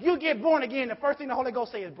example. You get born again, the first thing the Holy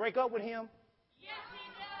Ghost says is break up with him.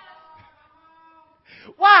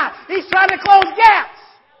 Why? He's trying to close gaps.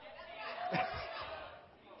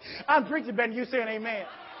 I'm preaching better than you saying amen.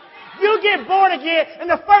 You get born again, and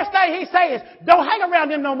the first thing he says is, don't hang around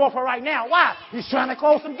them no more for right now. Why? He's trying to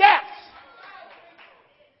close some gaps.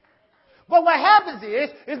 But what happens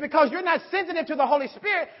is because you're not sensitive to the Holy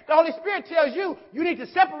Spirit tells you, you need to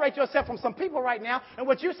separate yourself from some people right now. And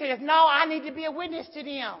what you say is, no, I need to be a witness to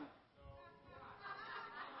them.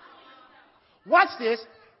 Watch this.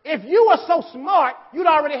 If you were so smart, you'd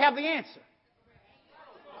already have the answer.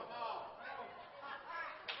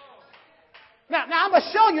 Now I'm going to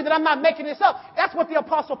show you that I'm not making this up. That's what the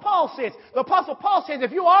Apostle Paul says. The Apostle Paul says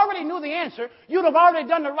if you already knew the answer, you'd have already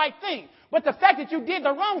done the right thing. But the fact that you did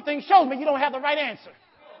the wrong thing shows me you don't have the right answer.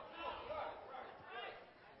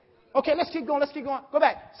 Okay, let's keep going. Go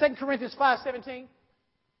back. 2 Corinthians 5:17,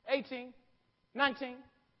 18, 19.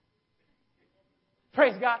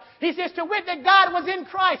 Praise God. He says, to wit that God was in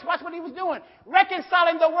Christ. Watch what he was doing.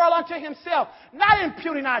 Reconciling the world unto himself. Not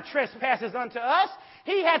imputing our trespasses unto us.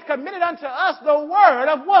 He hath committed unto us the word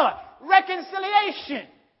of what? Reconciliation.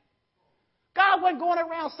 God wasn't going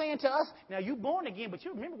around saying to us, now you born again, but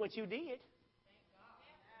you remember what you did.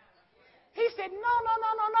 He said,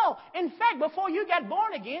 no. In fact, before you got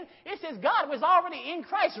born again, it says God was already in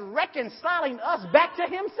Christ reconciling us back to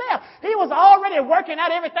himself. He was already working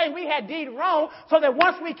out everything we had did wrong so that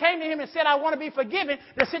once we came to him and said, I want to be forgiven,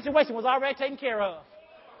 the situation was already taken care of.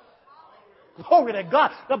 Glory to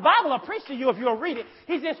God. The Bible will preach to you if you'll read it.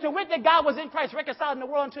 He says, to wit that God was in Christ reconciling the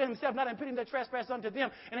world unto himself, not imputing their trespass unto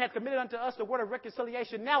them, and hath committed unto us the word of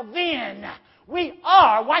reconciliation. Now then, we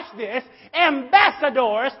are, watch this,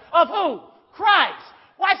 ambassadors of who? Christ.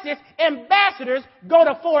 Watch this. Ambassadors go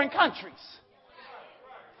to foreign countries.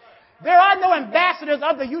 There are no ambassadors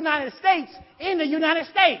of the United States in the United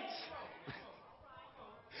States.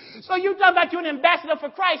 So you talk about you're an ambassador for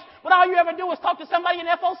Christ, but all you ever do is talk to somebody in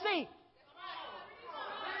FOC.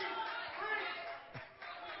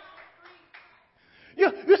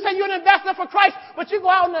 You say you're an ambassador for Christ, but you go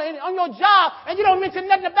out on your job and you don't mention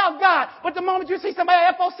nothing about God. But the moment you see somebody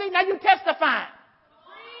at FOC, now you testifying.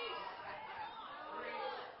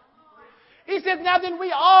 He says, now then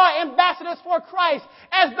we are ambassadors for Christ,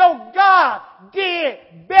 as though God did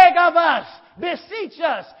beg of us, beseech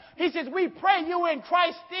us. He says, we pray you in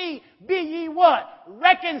Christ be ye what?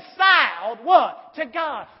 Reconciled what? To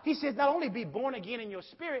God. He says, not only be born again in your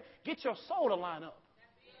spirit, get your soul to line up.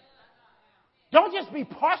 Don't just be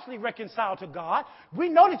partially reconciled to God. We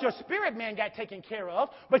know that your spirit man got taken care of,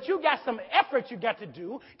 but you got some effort you got to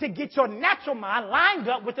do to get your natural mind lined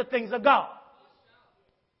up with the things of God.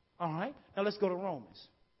 All right? Now let's go to Romans.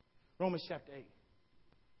 Romans chapter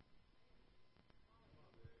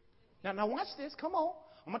 8. Now watch this. Come on.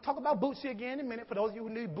 I'm going to talk about Bootsy again in a minute for those of you who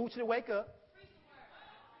need Bootsy to wake up.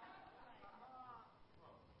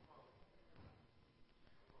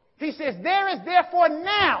 He says, there is therefore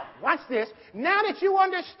now, watch this, now that you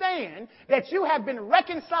understand that you have been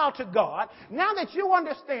reconciled to God, now that you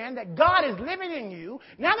understand that God is living in you,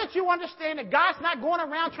 now that you understand that God's not going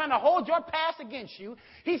around trying to hold your past against you,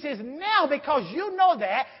 he says, now because you know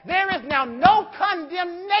that, there is now no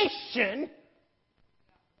condemnation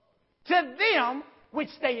to them which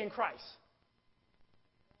stay in Christ.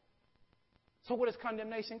 So where does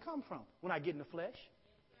condemnation come from when I get in the flesh?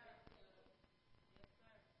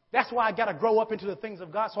 That's why I got to grow up into the things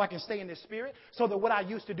of God so I can stay in the spirit, so that what I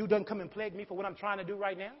used to do doesn't come and plague me for what I'm trying to do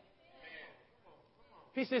right now.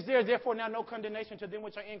 He says, there is therefore now no condemnation to them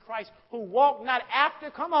which are in Christ, who walk not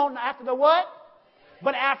after, come on, after the what?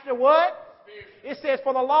 But after what? It says,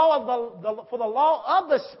 for the law of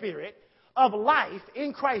the Spirit of life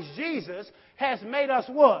in Christ Jesus has made us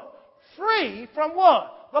what? Free from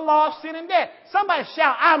what? The law of sin and death. Somebody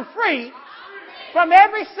shout, I'm free from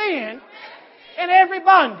every sin and every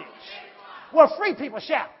bondage. Well, free people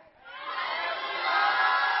shout.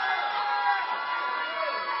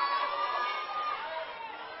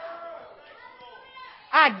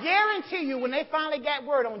 I guarantee you when they finally got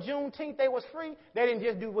word on Juneteenth they was free, they didn't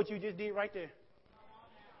just do what you just did right there.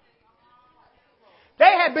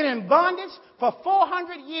 They had been in bondage for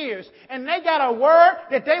 400 years, and they got a word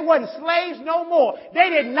that they wasn't slaves no more. They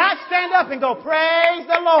did not stand up and go, praise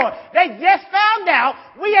the Lord. They just found out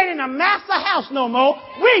we ain't in a master house no more.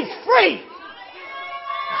 We free.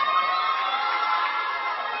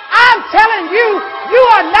 I'm telling you, you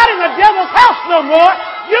are not in the devil's house no more.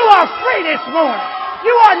 You are free this morning.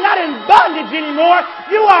 You are not in bondage anymore.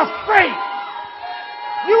 You are free.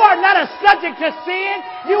 You are not a subject to sin.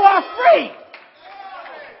 You are free.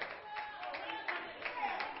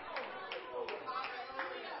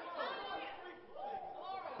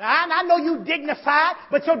 Now, I know you dignified,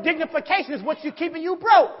 but your dignification is what's keeping you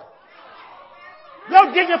broke.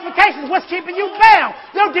 Your dignification is what's keeping you bound.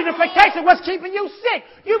 Your dignification is what's keeping you sick.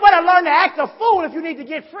 You better learn to act a fool if you need to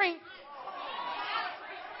get free.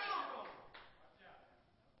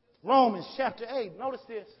 Romans chapter 8. Notice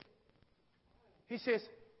this. He says,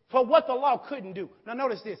 for what the law couldn't do. Now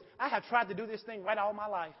notice this. I have tried to do this thing right all my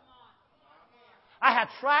life. I have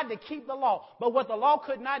tried to keep the law, but what the law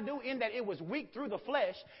could not do, in that it was weak through the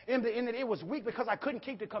flesh, in that it was weak because I couldn't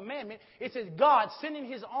keep the commandment, it says God sending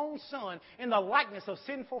his own son in the likeness of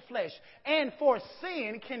sinful flesh, and for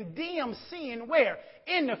sin condemned sin where?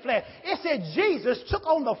 In the flesh. It said Jesus took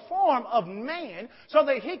on the form of man so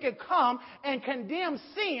that he could come and condemn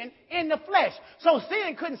sin in the flesh. So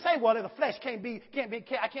sin couldn't say, well, the flesh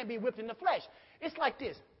I can't be whipped in the flesh. It's like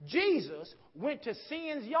this. Jesus went to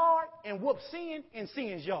sin's yard and whooped sin in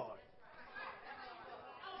sin's yard.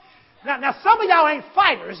 Now some of y'all ain't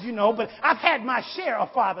fighters, but I've had my share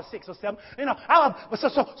of 5 or 6 or 7.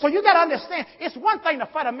 So you got to understand, it's one thing to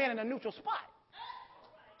fight a man in a neutral spot.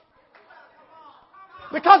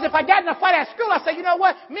 Because if I got in a fight at school, I say, you know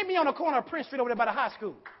what? Meet me on the corner of Prince Street over there by the high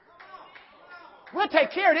school. We'll take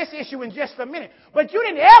care of this issue in just a minute. But you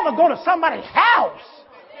didn't ever go to somebody's house.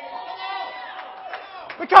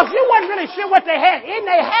 Because you wasn't really sure what they had in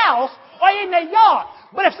their house or in their yard.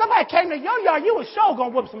 But if somebody came to your yard, you was sure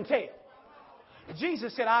going to whoop some tail.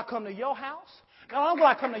 Jesus said, I'll come to your house. Now, I'm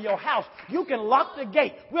going to come to your house. You can lock the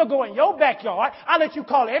gate. We'll go in your backyard. I'll let you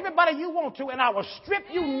call everybody you want to, and I will strip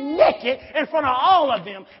you naked in front of all of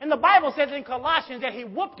them. And the Bible says in Colossians that he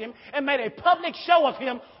whooped him and made a public show of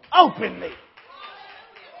him openly.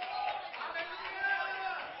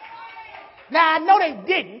 Now, I know they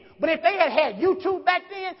didn't, but if they had YouTube back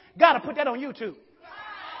then, God would put that on YouTube.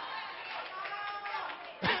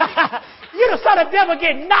 You'd have saw the devil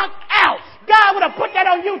get knocked out. God would have put that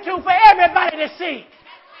on YouTube for everybody to see.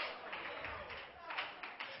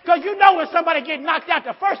 Because you know when somebody get knocked out,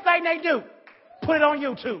 the first thing they do, put it on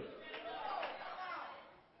YouTube.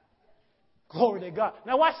 Glory to God.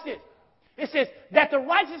 Now watch this. It says that the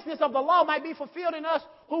righteousness of the law might be fulfilled in us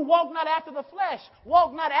who walk not after the flesh.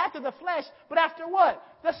 Walk not after the flesh, but after what?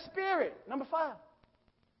 The Spirit. Number 5.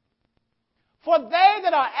 For they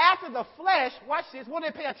that are after the flesh, watch this, what do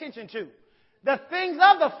they pay attention to? The things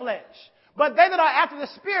of the flesh. But they that are after the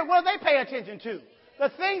Spirit, what do they pay attention to? The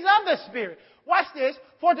things of the Spirit. Watch this.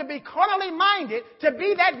 For to be carnally minded, to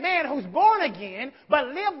be that man who's born again, but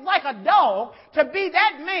lives like a dog, to be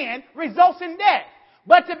that man results in death.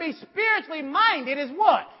 But to be spiritually minded is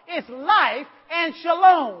what? It's life and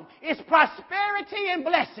shalom. It's prosperity and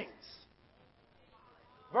blessings.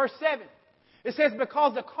 Verse 7. It says,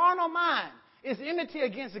 because the carnal mind is enmity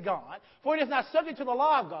against God, for it is not subject to the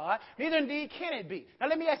law of God, neither indeed can it be. Now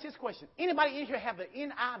let me ask this question. Anybody in here have the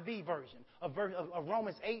NIV version of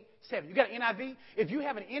Romans 8:7? You got an NIV? If you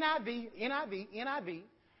have an NIV,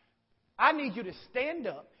 I need you to stand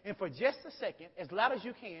up and for just a second, as loud as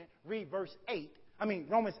you can, read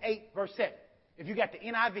Romans 8, verse 7. If you got the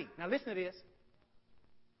NIV. Now listen to this.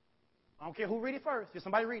 I don't care who read it first. Just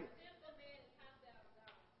somebody read it.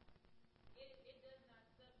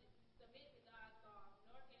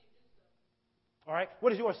 All right. What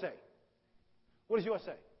does yours say? What does yours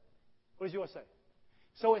say? What does yours say?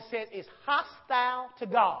 So it says it's hostile to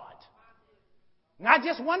God. Not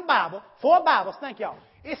just one Bible, 4 Bibles. Thank y'all.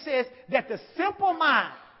 It says that the simple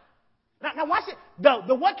mind. Now watch it.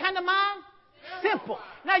 The what kind of mind? Simple.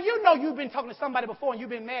 Now you know you've been talking to somebody before and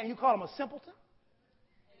you've been mad and you call them a simpleton.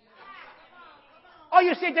 Oh,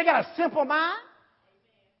 you said they got a simple mind?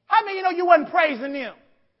 How many of you know you wasn't praising them?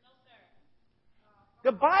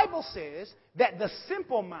 The Bible says that the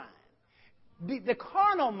simple mind, the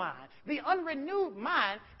carnal mind, the unrenewed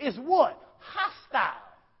mind is what? Hostile.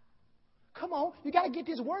 Come on, you got to get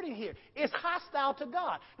this word in here. It's hostile to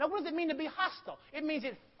God. Now, what does it mean to be hostile? It means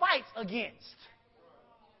it fights against.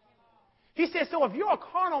 He says, so if you're a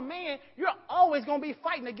carnal man, you're always going to be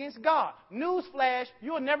fighting against God. Newsflash,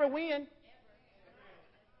 you'll never win.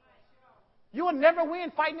 You will never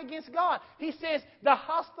win fighting against God. He says the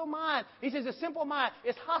hostile mind, he says the simple mind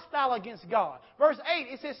is hostile against God. Verse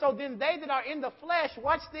 8, it says, so then they that are in the flesh,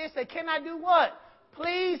 watch this, they cannot do what?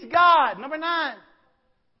 Please God. Number 9.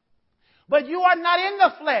 But you are not in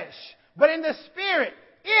the flesh, but in the Spirit.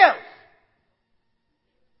 If,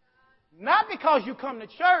 not because you come to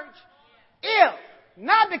church, if,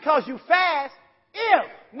 not because you fast, if,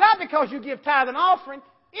 not because you give tithe and offering,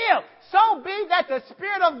 if, so be that the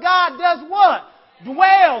Spirit of God does what?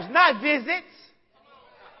 Dwells, not visits.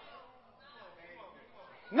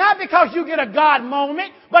 Not because you get a God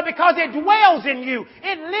moment, but because it dwells in you.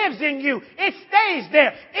 It lives in you. It stays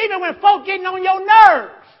there. Even when folk getting on your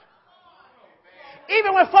nerves.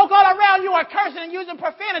 Even when folk all around you are cursing and using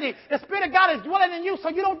profanity, the Spirit of God is dwelling in you so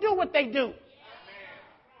you don't do what they do.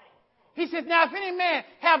 He says, now if any man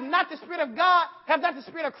have not the Spirit of God, have not the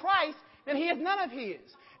Spirit of Christ, then he is none of his.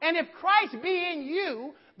 And if Christ be in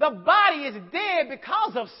you, the body is dead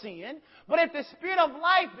because of sin. But if the Spirit of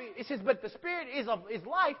life, it says, but the Spirit is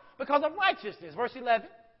life because of righteousness. Verse 11.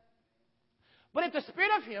 But if the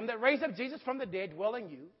Spirit of him that raised up Jesus from the dead dwell in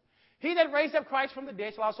you, he that raised up Christ from the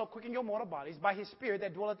dead shall also quicken your mortal bodies by his Spirit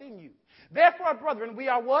that dwelleth in you. Therefore, brethren, we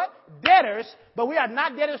are what? Debtors, but we are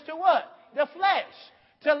not debtors to what? The flesh.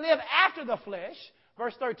 To live after the flesh.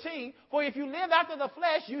 Verse 13, for if you live after the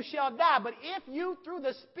flesh, you shall die. But if you, through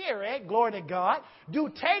the Spirit, glory to God, do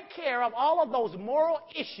take care of all of those moral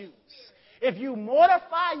issues, if you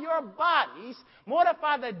mortify your bodies,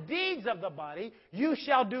 mortify the deeds of the body, you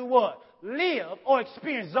shall do what? Live or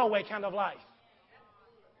experience Zoe kind of life.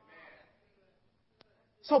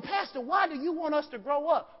 So, Pastor, why do you want us to grow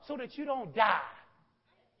up? So that you don't die.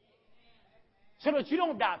 So that you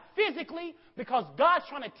don't die physically, because God's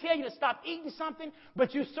trying to tell you to stop eating something,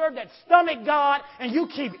 but you serve that stomach God and you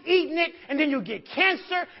keep eating it, and then you get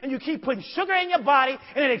cancer, and you keep putting sugar in your body,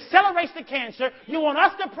 and it accelerates the cancer. You want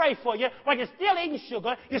us to pray for you while you're still eating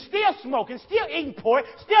sugar, you're still smoking, still eating pork,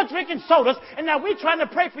 still drinking sodas, and now we're trying to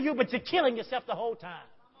pray for you, but you're killing yourself the whole time.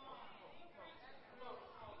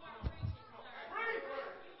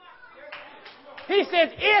 He says,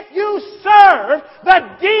 if you serve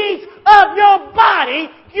the deeds of your body,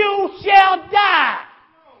 you shall die.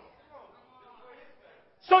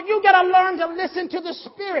 So you got to learn to listen to the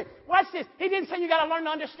Spirit. Watch this. He didn't say you got to learn to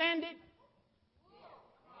understand it.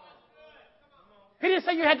 He didn't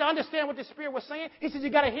say you had to understand what the Spirit was saying. He said you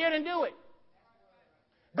got to hear it and do it.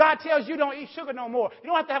 God tells you don't eat sugar no more. You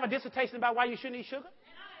don't have to have a dissertation about why you shouldn't eat sugar.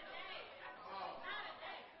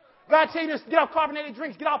 God tells you to get off carbonated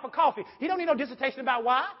drinks, get off of coffee. He don't need no dissertation about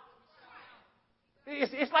why.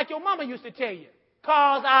 It's like your mama used to tell you.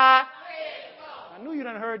 Cause I knew you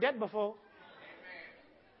done heard that before.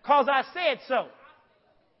 Cause I said so.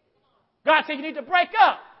 God said you need to break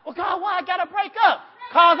up. Well, God, why I got to break up?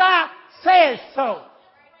 Cause I said so.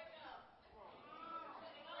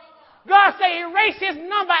 God said erase his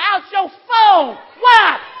number out your phone.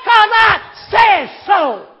 Why? Cause I said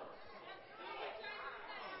so.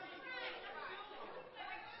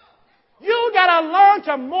 You got to learn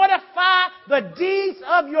to mortify the deeds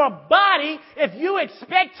of your body if you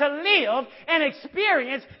expect to live and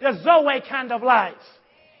experience the Zoe kind of life.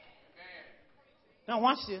 Now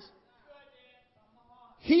watch this.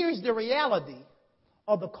 Here's the reality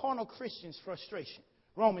of the carnal Christian's frustration.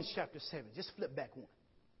 Romans chapter 7. Just flip back one.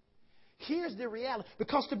 Here's the reality.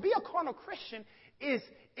 Because to be a carnal Christian is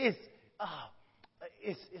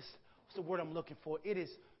what's the word I'm looking for? It is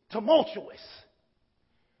tumultuous.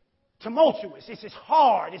 Tumultuous. It's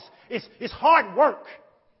hard. It's hard work.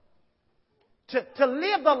 To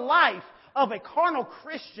live the life of a carnal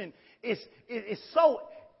Christian is so.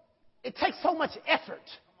 It takes so much effort.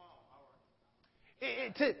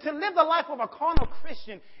 To live the life of a carnal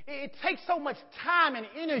Christian, it takes so much time and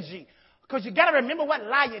energy, because you got to remember what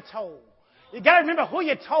lie you told. You got to remember who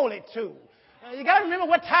you told it to. You got to remember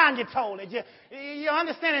what time you told it. You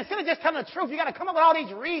understand? Instead of just telling the truth, you got to come up with all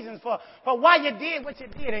these reasons for why you did what you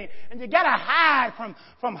did. And you got to hide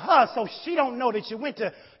from her so she don't know that you went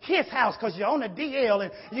to his house because you're on the DL.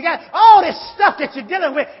 And you got all this stuff that you're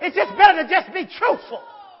dealing with. It's just better to just be truthful.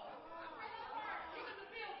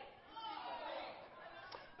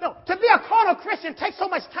 No, to be a carnal Christian takes so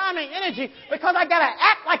much time and energy because I got to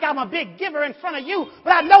act like I'm a big giver in front of you,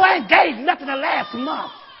 but I know I ain't gave nothing the last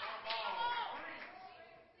month.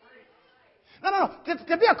 No.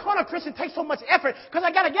 To be a carnal Christian takes so much effort because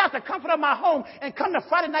I got to get out the comfort of my home and come to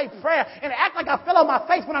Friday night prayer and act like I fell on my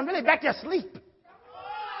face when I'm really back there asleep.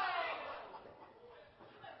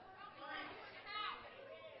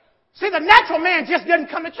 See, the natural man just doesn't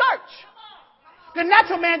come to church. The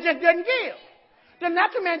natural man just doesn't give. The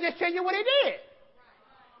natural man just tell you what he did.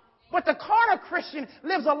 But the carnal Christian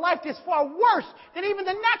lives a life that's far worse than even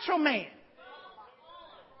the natural man.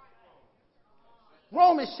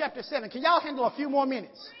 Romans chapter 7. Can y'all handle a few more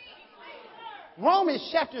minutes? Romans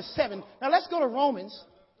chapter 7. Now let's go to Romans.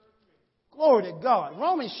 Glory to God.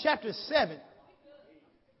 Romans chapter 7.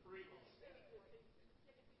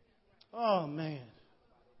 Oh, man.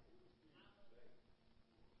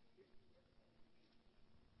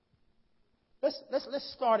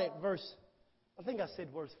 Let's start at verse, I think I said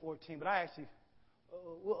verse 14, but I actually,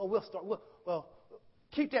 we'll start. Well,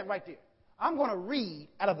 keep that right there. I'm going to read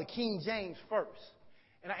out of the King James first.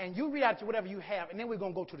 And you read out to whatever you have, and then we're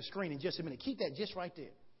going to go to the screen in just a minute. Keep that just right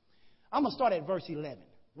there. I'm going to start at verse 11.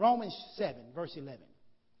 Romans 7, verse 11.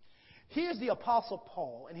 Here's the Apostle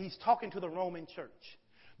Paul, and he's talking to the Roman church.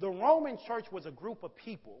 The Roman church was a group of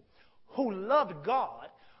people who loved God,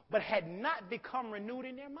 but had not become renewed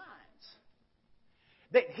in their minds.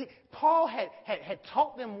 Paul had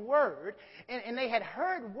taught them word, and they had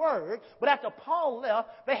heard word, but after Paul left,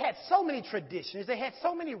 they had so many traditions, they had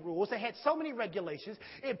so many rules, they had so many regulations,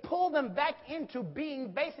 it pulled them back into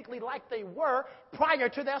being basically like they were prior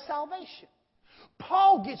to their salvation.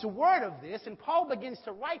 Paul gets word of this, and Paul begins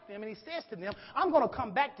to write them, and he says to them, I'm going to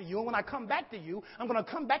come back to you, and when I come back to you, I'm going to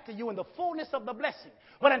come back to you in the fullness of the blessing.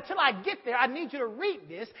 But until I get there, I need you to read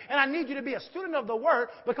this, and I need you to be a student of the word,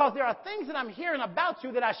 because there are things that I'm hearing about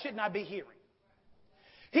you that I should not be hearing.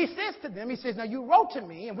 He says to them, he says, now you wrote to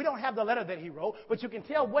me, and we don't have the letter that he wrote, but you can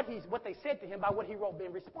tell what they said to him by what he wrote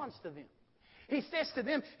in response to them. He says to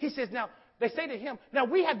them, he says, now, they say to him, now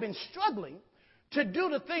we have been struggling to do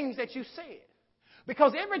the things that you said.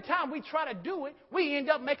 Because every time we try to do it, we end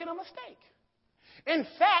up making a mistake. In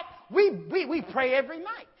fact, we pray every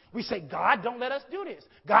night. We say, God, don't let us do this.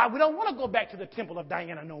 God, we don't want to go back to the temple of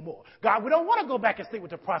Diana no more. God, we don't want to go back and sleep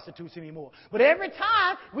with the prostitutes anymore. But every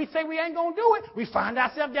time we say we ain't going to do it, we find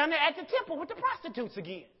ourselves down there at the temple with the prostitutes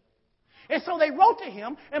again. And so they wrote to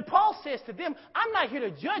him, and Paul says to them, I'm not here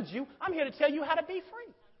to judge you. I'm here to tell you how to be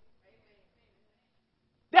free.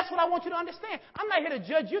 That's what I want you to understand. I'm not here to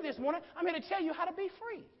judge you this morning. I'm here to tell you how to be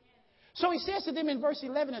free. So he says to them in verse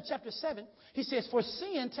 11 of chapter 7, he says, for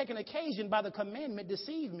sin taken occasion by the commandment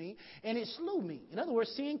deceived me, and it slew me. In other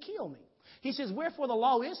words, sin killed me. He says, wherefore the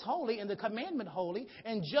law is holy, and the commandment holy,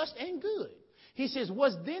 and just and good. He says,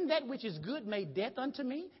 was then that which is good made death unto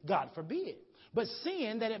me? God forbid. But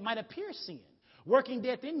sin, that it might appear sin, working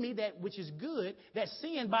death in me that which is good, that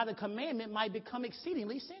sin by the commandment might become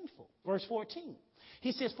exceedingly sinful. Verse 14.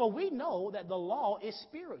 He says, for we know that the law is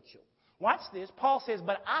spiritual. Watch this. Paul says,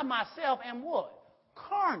 but I myself am what?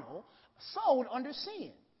 Carnal, sold under sin.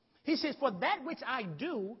 He says, for that which I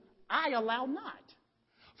do, I allow not.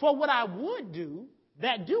 For what I would do,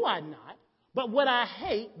 that do I not. But what I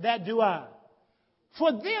hate, that do I.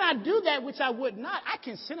 For then I do that which I would not. I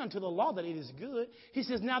consent unto the law that it is good. He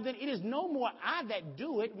says, now then it is no more I that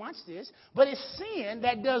do it. Watch this. But it's sin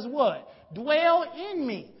that does what? Dwell in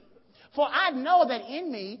me. For I know that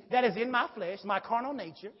in me, that is in my flesh, my carnal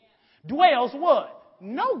nature, dwells what?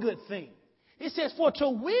 No good thing. It says, for to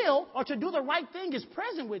will or to do the right thing is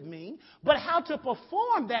present with me, but how to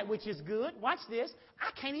perform that which is good, watch this,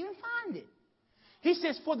 I can't even find it. He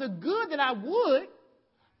says, for the good that I would,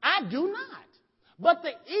 I do not. But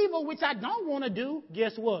the evil which I don't want to do,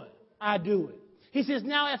 guess what? I do it. He says,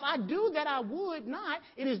 now if I do that I would not,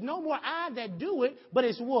 it is no more I that do it, but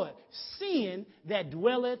it's what? Sin that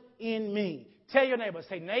dwelleth in me. Tell your neighbor,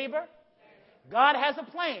 say, neighbor, God has a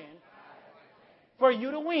plan for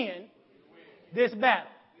you to win this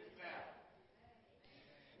battle.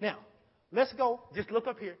 Now, let's go. Just look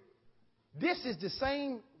up here. This is the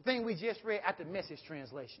same thing we just read at the Message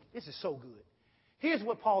translation. This is so good. Here's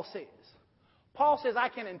what Paul says. Paul says, I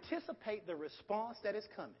can anticipate the response that is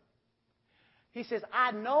coming. He says,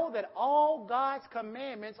 I know that all God's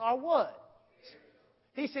commandments are what?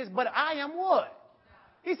 He says, but I am what?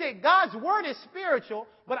 He said, God's word is spiritual,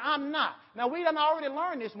 but I'm not. Now, we done already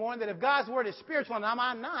learned this morning that if God's word is spiritual and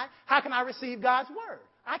I'm not, how can I receive God's word?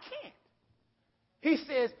 I can't. He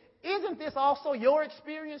says, isn't this also your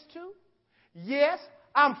experience too? Yes,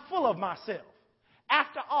 I'm full of myself.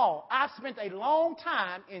 After all, I've spent a long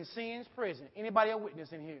time in sin's prison. Anybody a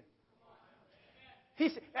witness in here? He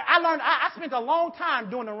said, I spent a long time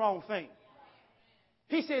doing the wrong thing.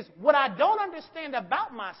 He says, what I don't understand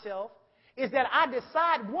about myself is that I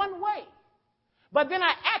decide one way, but then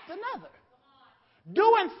I act another.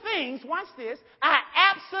 Doing things, watch this, I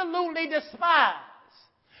absolutely despise.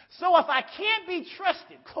 So if I can't be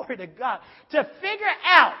trusted, glory to God, to figure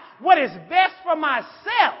out what is best for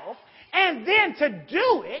myself and then to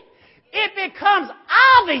do it, it becomes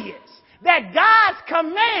obvious that God's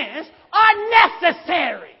commands are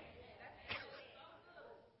necessary.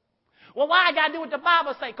 Well, why I got to do what the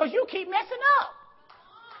Bible says? Because you keep messing up.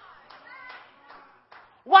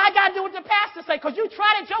 Why I got to do what the pastor says? Because you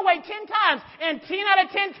tried it your way 10 times, and 10 out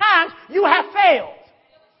of 10 times you have failed.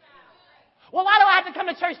 Well, why do I have to come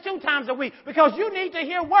to church 2 times a week? Because you need to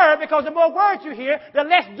hear word, because the more words you hear, the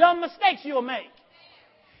less dumb mistakes you'll make.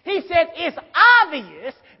 He says it's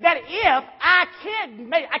obvious that if I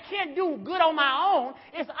can't do good on my own,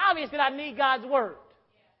 it's obvious that I need God's word.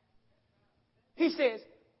 He says,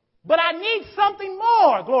 but I need something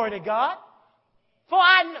more, glory to God.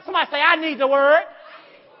 Somebody say, I need the word.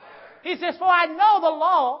 He says, for I know the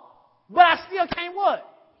law, but I still can't what?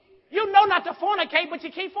 You know not to fornicate, but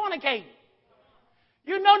you keep fornicating.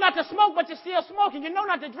 You know not to smoke, but you're still smoking. You know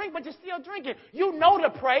not to drink, but you're still drinking. You know to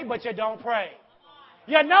pray, but you don't pray.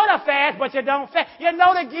 You know to fast, but you don't fast. You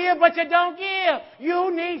know to give, but you don't give.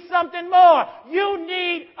 You need something more. You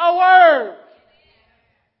need a word.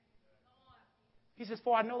 He says,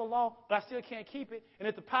 for I know the law, but I still can't keep it. And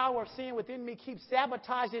if the power of sin within me keeps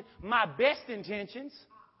sabotaging my best intentions,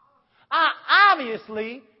 I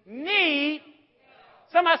obviously need.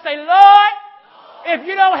 Somebody say, Lord, if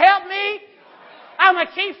you don't help me, I'm going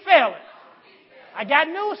to keep failing. I got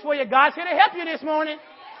news for you. God's here to help you this morning.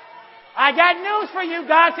 I got news for you.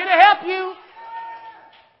 God's here to help you.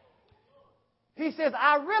 He says,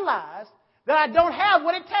 I realize that I don't have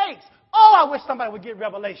what it takes. Oh, I wish somebody would get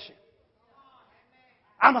revelation.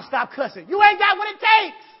 I'm going to stop cussing. You ain't got what it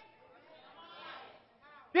takes.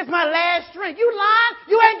 This is my last drink. You lying?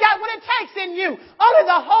 You ain't got what it takes in you. Only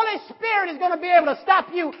the Holy Spirit is going to be able to stop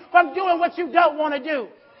you from doing what you don't want to do.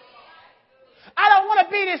 I don't want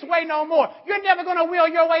to be this way no more. You're never going to will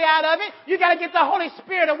your way out of it. You got to get the Holy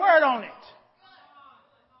Spirit a word on it.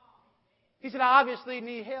 He said, I obviously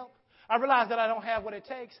need help. I realize that I don't have what it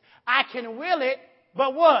takes. I can will it,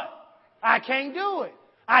 but what? I can't do it.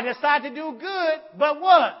 I decide to do good, but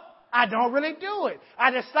what? I don't really do it.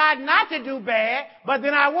 I decide not to do bad, but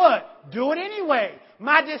then I what? Do it anyway.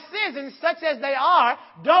 My decisions, such as they are,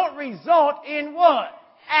 don't result in what?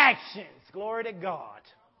 Actions. Glory to God.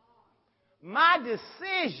 My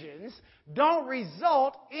decisions don't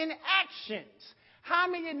result in actions. How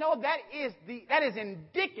many of you know that is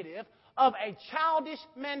indicative of a childish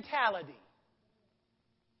mentality?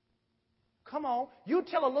 Come on. You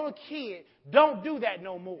tell a little kid, don't do that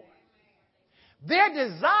no more. Their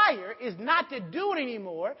desire is not to do it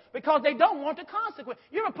anymore because they don't want the consequence.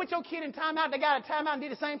 You ever put your kid in timeout, they got a timeout and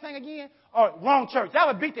did the same thing again? Or wrong church. That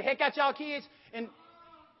would beat the heck out y'all kids. And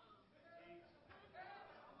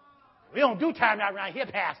we don't do timeout around here,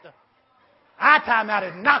 Pastor. Our timeout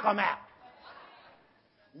is knock them out.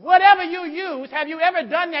 Whatever you use, have you ever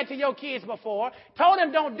done that to your kids before? Told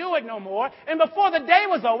them don't do it no more. And before the day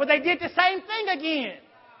was over, they did the same thing again.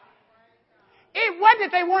 It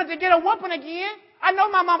wasn't that they wanted to get a whooping again. I know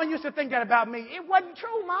my mama used to think that about me. It wasn't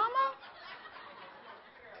true, Mama.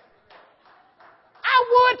 I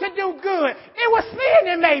wanted to do good. It was sin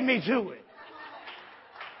that made me do it.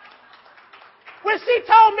 When she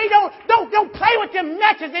told me don't play with them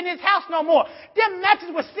matches in this house no more. Them matches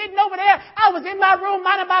were sitting over there. I was in my room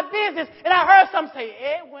minding my business, and I heard something say,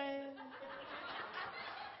 Edwin.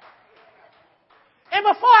 And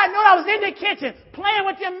before I knew it, I was in the kitchen playing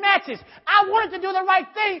with them matches. I wanted to do the right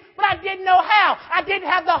thing, but I didn't know how. I didn't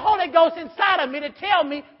have the Holy Ghost inside of me to tell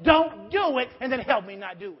me, don't do it, and then help me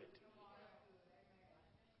not do it.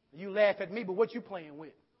 You laugh at me, but what you playing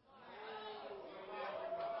with?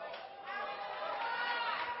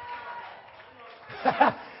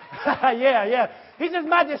 Yeah. He says,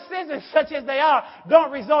 my decisions, such as they are,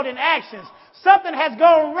 don't result in actions. Something has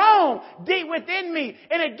gone wrong deep within me,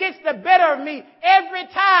 and it gets the better of me every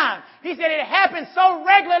time. He said it happens so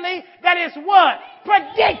regularly that it's what?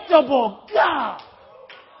 Predictable. God.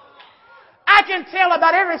 I can tell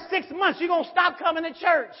about every 6 months you're going to stop coming to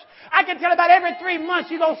church. I can tell about every 3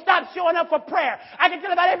 months you're going to stop showing up for prayer. I can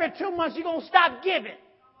tell about every 2 months you're going to stop giving.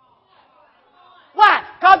 Why?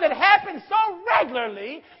 Because it happens so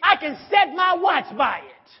regularly, I can set my watch by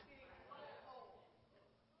it.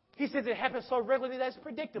 He says it happens so regularly that it's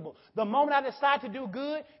predictable. The moment I decide to do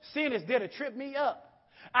good, sin is there to trip me up.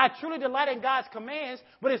 I truly delight in God's commands,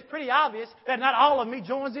 but it's pretty obvious that not all of me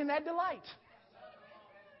joins in that delight.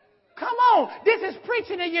 Come on, this is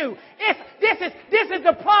preaching to you. This is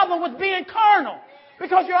the problem with being carnal.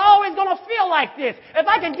 Because you're always going to feel like this. If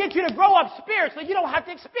I can get you to grow up spiritually, you don't have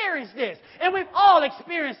to experience this. And we've all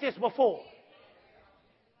experienced this before.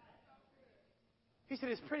 He said,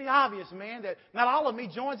 it's pretty obvious, man, that not all of me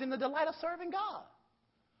joins in the delight of serving God.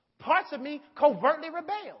 Parts of me covertly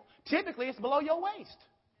rebel. Typically, it's below your waist.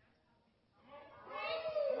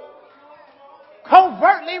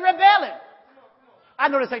 Covertly rebelling. I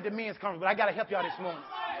know this ain't the men's conference, but I got to help y'all this morning.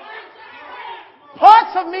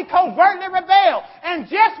 Parts of me covertly rebel. And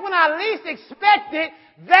just when I least expect it,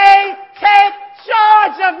 they take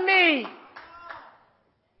charge of me.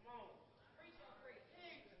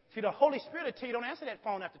 See, the Holy Spirit will tell you don't answer that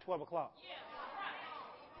phone after 12 o'clock.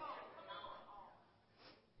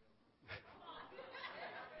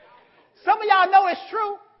 Some of y'all know it's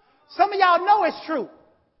true. Some of y'all know it's true.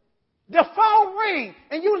 The phone rings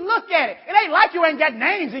and you look at it. It ain't like you ain't got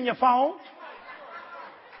names in your phone.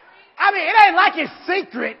 I mean, it ain't like it's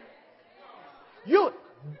secret.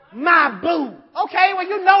 My boo. Okay, well,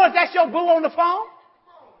 you know if that's your boo on the phone.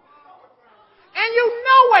 you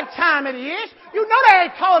know what time it is. You know they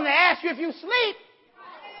ain't calling to ask you if you sleep.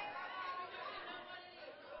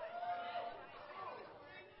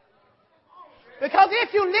 Because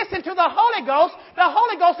if you listen to the Holy Ghost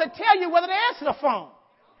will tell you whether to answer the phone.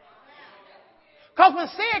 Because when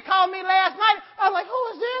Sid called me last night, I was like,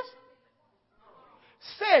 who is this?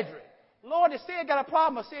 Cedric. Lord, if Sid got a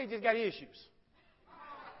problem or Sid just got issues?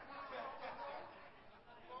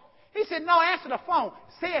 He said, no, answer the phone.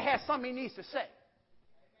 Sid has something he needs to say.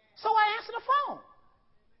 So I answer the phone.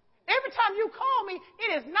 Every time you call me,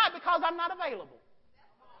 it is not because I'm not available.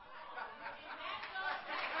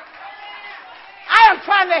 I am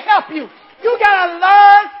trying to help you. You got to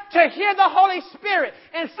learn to hear the Holy Spirit.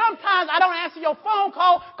 And sometimes I don't answer your phone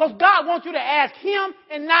call because God wants you to ask Him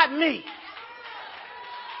and not me.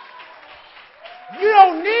 You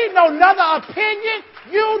don't need no another opinion.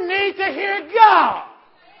 You need to hear God.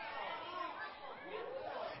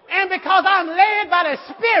 And because I'm led by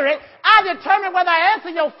the Spirit, I determine whether I answer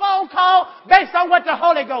your phone call based on what the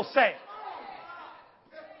Holy Ghost says.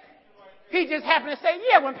 He just happened to say,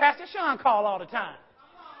 yeah, when Pastor Sean called all the time.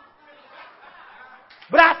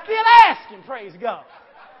 But I still ask him, praise God.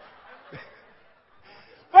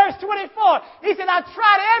 Verse 24, he said, I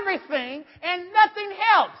tried everything and nothing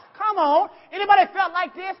helps. Come on. Anybody felt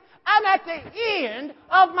like this? I'm at the end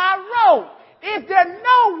of my road. Is there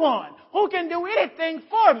no one who can do anything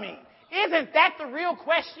for me? Isn't that the real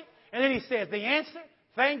question? And then he says, the answer,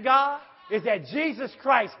 thank God, is that Jesus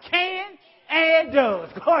Christ can and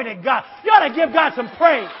does. Glory to God. You ought to give God some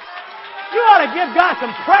praise. You ought to give God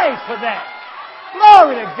some praise for that.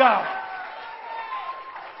 Glory to God.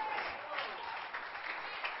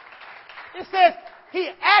 It says he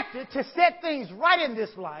acted to set things right in this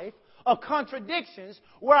life of contradictions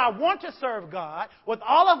where I want to serve God with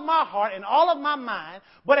all of my heart and all of my mind,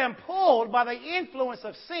 but am pulled by the influence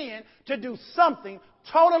of sin to do something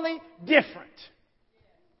totally different.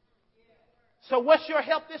 So what's your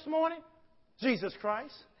help this morning? Jesus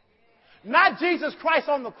Christ. Not Jesus Christ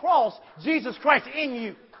on the cross, Jesus Christ in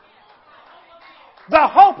you. The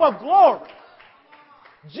hope of glory.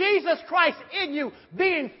 Jesus Christ in you,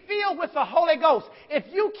 being filled with the Holy Ghost. If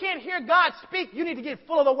you can't hear God speak, you need to get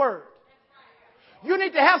full of the Word. You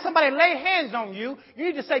need to have somebody lay hands on you. You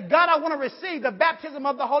need to say, God, I want to receive the baptism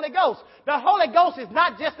of the Holy Ghost. The Holy Ghost is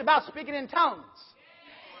not just about speaking in tongues.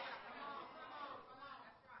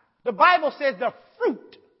 The Bible says the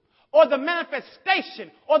fruit or the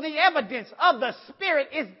manifestation or the evidence of the Spirit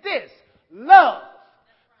is this: love,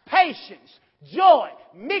 patience, joy,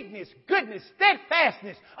 meekness, goodness,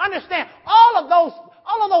 steadfastness. Understand, all of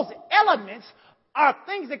those elements are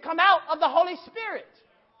things that come out of the Holy Spirit.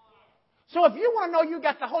 So if you want to know you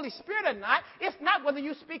got the Holy Spirit or not, it's not whether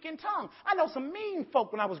you speak in tongues. I know some mean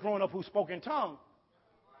folk when I was growing up who spoke in tongues.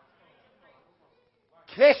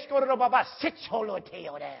 Sit your little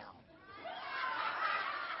tail down.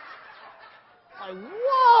 Like,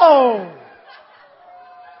 whoa!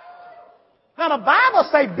 Now the Bible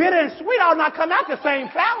say bitter and sweet ought not come out the same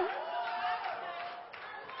fountain.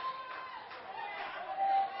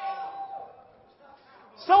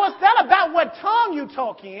 So it's not about what tongue you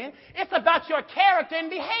talk in. It's about your character and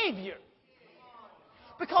behavior.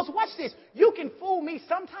 Because watch this. You can fool me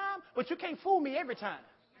sometime, but you can't fool me every time.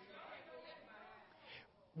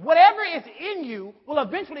 Whatever is in you will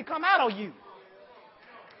eventually come out of you.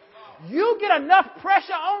 You get enough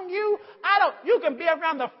pressure on you, you can be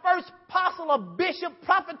around the first apostle or bishop,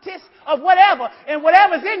 prophetess of whatever, and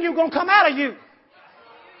whatever's in you going to come out of you.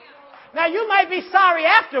 Now, you might be sorry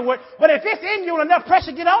afterward, but if it's in you and enough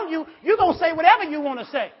pressure get on you, you're going to say whatever you want to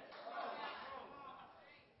say.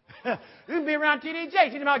 You can be around TD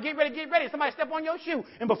Jakes. You know, get ready. Somebody step on your shoe,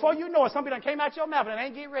 and before you know it, something done came out your mouth and it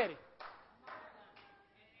ain't get ready.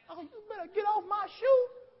 Oh, you better get off my shoe.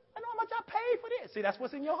 I know how much I paid for this. See, that's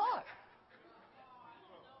what's in your heart.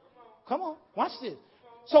 Come on, watch this.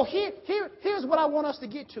 So here's what I want us to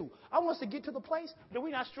get to. I want us to get to the place that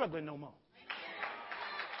we're not struggling no more.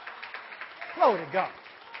 Glory to God.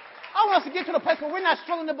 I want us to get to the place where we're not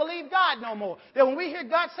struggling to believe God no more. That when we hear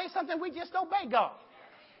God say something, we just obey God.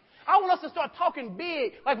 I want us to start talking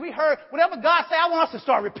big, like we heard. Whatever God say, I want us to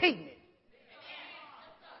start repeating it.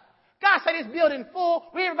 God said this building full.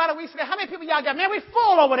 We hear about it. We say, how many people y'all got? Man, we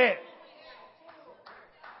full over there.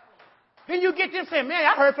 Then you get them saying, man,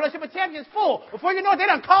 I heard Fellowship of Champions full. Before you know it, they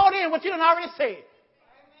done called in what you done already said.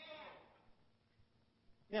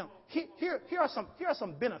 Now, here are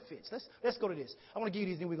some benefits. Let's go to this. I want to give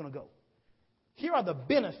you these, then we're going to go. Here are the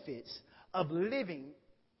benefits of living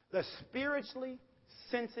the spiritually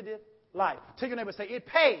sensitive life. Tell your neighbor, say, it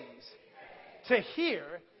pays to hear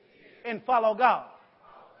and follow God.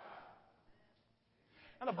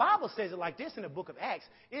 And the Bible says it like this in the book of Acts.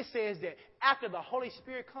 It says that after the Holy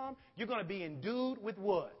Spirit comes, you're going to be endued with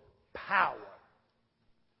what? Power.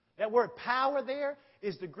 That word power there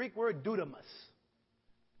is the Greek word dunamis.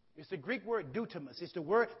 It's the Greek word dunamis. It's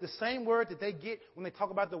the same word that they get when they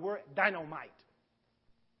talk about the word dynamite.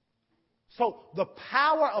 So the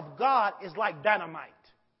power of God is like dynamite.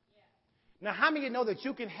 Now, how many of you know that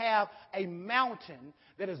you can have a mountain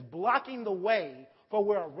that is blocking the way for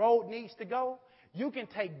where a road needs to go? You can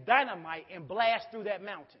take dynamite and blast through that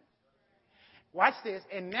mountain. Watch this.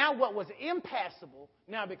 And now what was impassable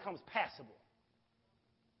now becomes passable.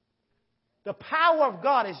 The power of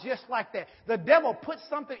God is just like that. The devil puts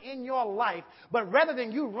something in your life, but rather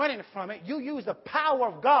than you running from it, you use the power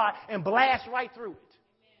of God and blast right through it.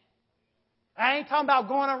 I ain't talking about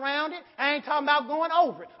going around it. I ain't talking about going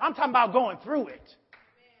over it. I'm talking about going through it.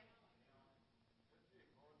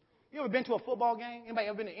 You ever been to a football game? Anybody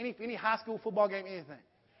ever been to any high school football game, anything?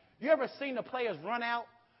 You ever seen the players run out?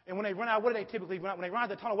 And when they run out, what do they typically run out? When they run out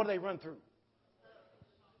the tunnel, what do they run through?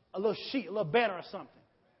 A little sheet, a little banner or something.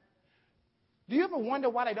 Do you ever wonder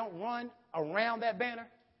why they don't run around that banner?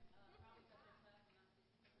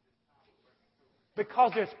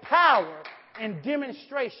 Because there's power in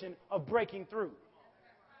demonstration of breaking through.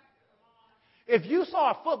 If you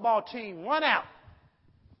saw a football team run out,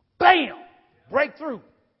 bam, break through,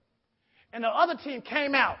 and the other team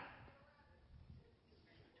came out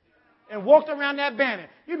and walked around that banner,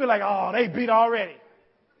 you'd be like, oh, they beat already.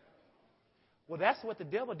 Well, that's what the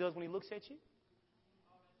devil does when he looks at you.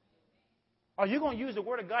 Are you going to use the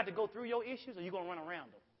Word of God to go through your issues, or are you going to run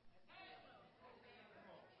around them?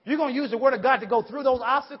 You're going to use the Word of God to go through those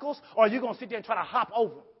obstacles, or are you going to sit there and try to hop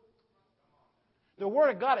over them? The Word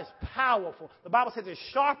of God is powerful. The Bible says it's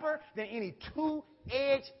sharper than any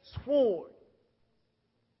two-edged sword.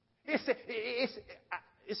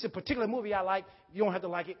 It's a particular movie I like. You don't have to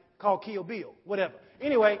like it. Called Kill Bill. Whatever.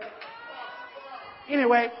 Anyway,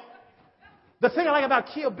 the thing I like about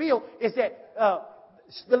Kill Bill is that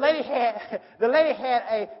the lady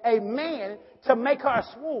had a man to make her a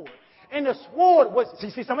sword. And the sword was,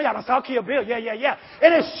 see, some of y'all saw Kill Bill. Yeah.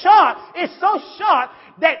 And it's sharp. It's so sharp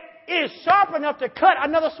that it is sharp enough to cut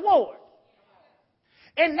another sword.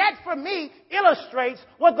 And that, for me, illustrates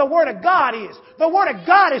what the Word of God is. The Word of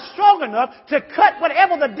God is strong enough to cut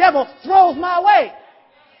whatever the devil throws my way.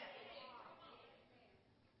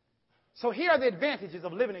 So here are the advantages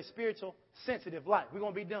of living a spiritual, sensitive life. We're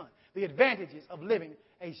going to be done. The advantages of living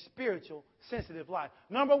a spiritual, sensitive life.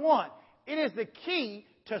 Number one, it is the key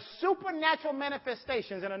to supernatural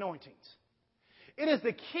manifestations and anointings. It is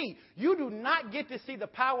the key. You do not get to see the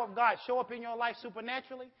power of God show up in your life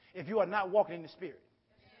supernaturally if you are not walking in the Spirit.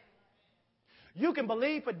 You can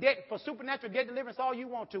believe for supernatural debt deliverance all you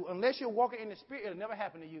want to. Unless you're walking in the Spirit, it'll never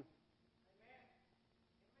happen to you.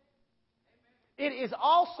 It is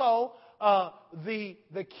also the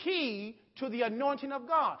key to the anointing of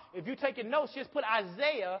God. If you're taking notes, just put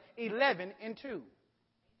Isaiah 11 and 2.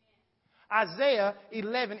 Isaiah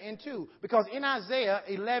 11 and 2. Because in Isaiah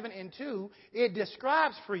 11 and 2, it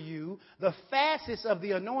describes for you the facets of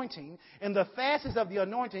the anointing. And the facets of the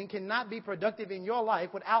anointing cannot be productive in your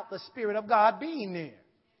life without the Spirit of God being there.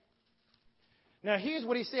 Now, here's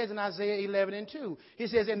what he says in Isaiah 11 and 2. He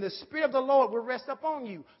says, and the Spirit of the Lord will rest upon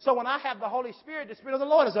you. So when I have the Holy Spirit, the Spirit of the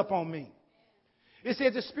Lord is upon me. It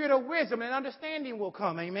says the Spirit of wisdom and understanding will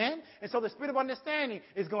come. Amen? And so the Spirit of understanding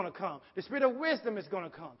is going to come. The Spirit of wisdom is going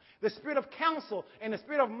to come. The Spirit of counsel and the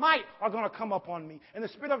Spirit of might are going to come upon me. And the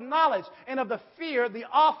Spirit of knowledge and of the fear, the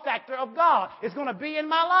awe factor of God is going to be in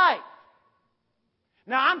my life.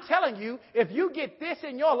 Now, I'm telling you, if you get this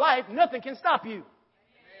in your life, nothing can stop you.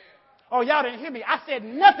 Oh, y'all didn't hear me. I said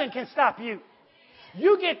nothing can stop you.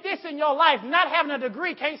 You get this in your life, not having a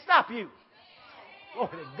degree can't stop you.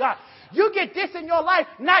 Glory to God. You get this in your life,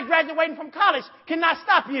 not graduating from college cannot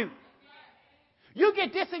stop you. You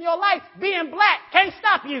get this in your life, being black can't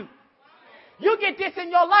stop you. You get this in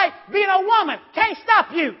your life, being a woman can't stop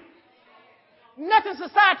you. Nothing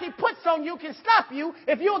society puts on you can stop you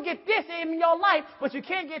if you'll get this in your life, but you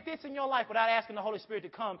can't get this in your life without asking the Holy Spirit to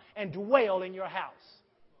come and dwell in your house.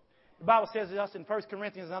 The Bible says to us in 1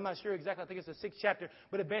 Corinthians, I'm not sure exactly, I think it's the 6th chapter,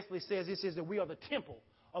 but it basically says this is that we are the temple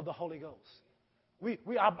of the Holy Ghost.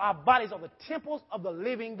 Our bodies are the temples of the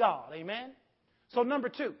living God. Amen? So number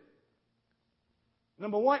two.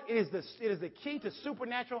 Number one, it is the key to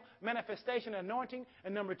supernatural manifestation and anointing.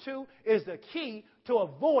 And number two, it is the key to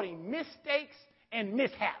avoiding mistakes and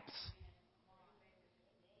mishaps.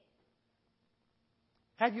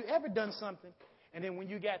 Have you ever done something and then when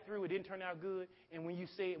you got through, it didn't turn out good? And when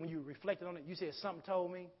you reflected on it, you said, something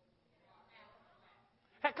told me?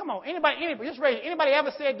 Hey, come on, anybody, just raise it. Anybody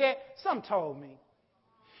ever said that? Some told me.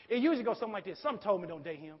 It usually goes something like this. Some told me don't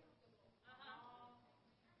date him.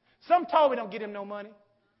 Some told me don't get him no money.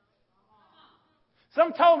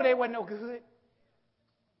 Some told me they wasn't no good.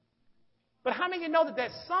 But how many of you know that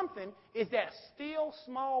that something is that still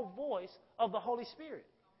small voice of the Holy Spirit?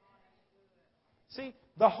 See,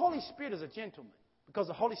 the Holy Spirit is a gentleman because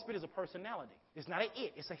the Holy Spirit is a personality. It's not an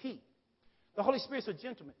it, it's a he. The Holy Spirit is a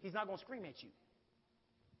gentleman. He's not going to scream at you.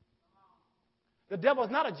 The devil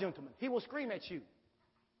is not a gentleman. He will scream at you.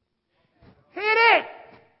 Hit it!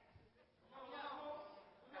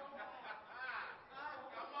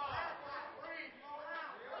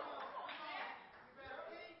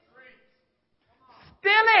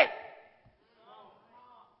 Steal it!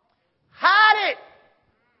 Hide it!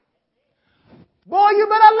 Boy, you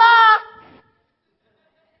better lie!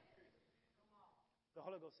 The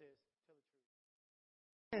Holy Ghost says, tell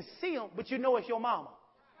the truth. And see them, but you know it's your mama.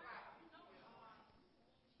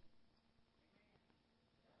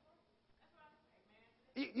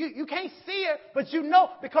 You can't see her, but you know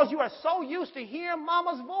because you are so used to hearing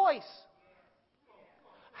mama's voice.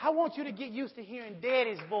 I want you to get used to hearing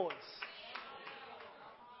daddy's voice.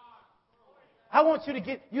 I want you to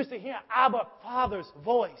get used to hearing Abba Father's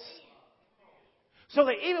voice. So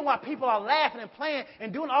that even while people are laughing and playing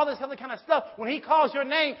and doing all this other kind of stuff, when he calls your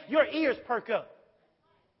name, your ears perk up.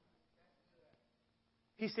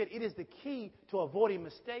 He said it is the key to avoiding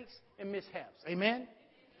mistakes and mishaps. Amen?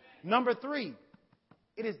 Number 3,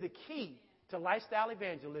 it is the key to lifestyle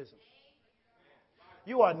evangelism.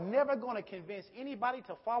 You are never going to convince anybody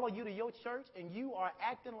to follow you to your church, and you are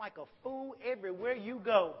acting like a fool everywhere you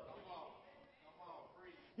go.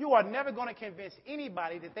 You are never going to convince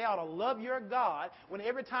anybody that they ought to love your God when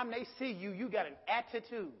every time they see you, you got an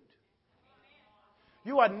attitude.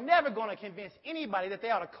 You are never going to convince anybody that they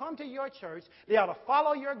ought to come to your church, they ought to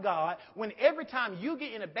follow your God, when every time you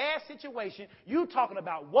get in a bad situation, you talking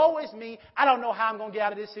about, woe is me, I don't know how I'm going to get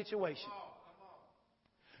out of this situation.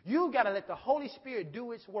 You got to let the Holy Spirit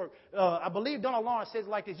do its work. I believe Donald Lawrence says it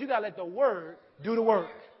like this, you got to let the Word do the work.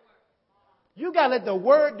 You got to let the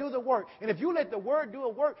Word do the work. And if you let the Word do the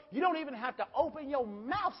work, you don't even have to open your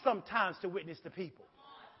mouth sometimes to witness to people.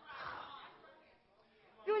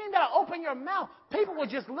 You ain't even got to open your mouth. People will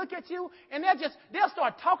just look at you and they'll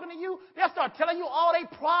start talking to you. They'll start telling you all their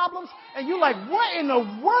problems. And you're like, what in the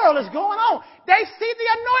world is going on? They see the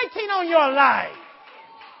anointing on your life.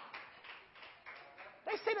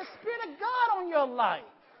 They see the Spirit of God on your life.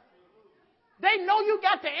 They know you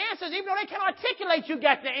got the answers, even though they can't articulate you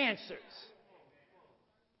got the answers.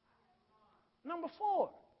 Number 4,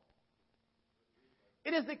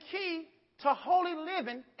 it is the key to holy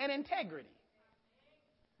living and integrity.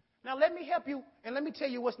 Now, let me help you, and let me tell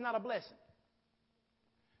you what's not a blessing.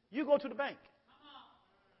 You go to the bank.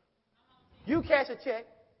 You cash a check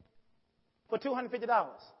for $250.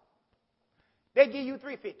 They give you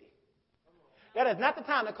 $350. That is not the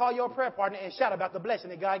time to call your prayer partner and shout about the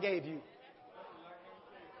blessing that God gave you.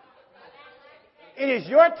 It is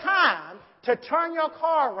your time to turn your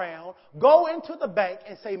car around, go into the bank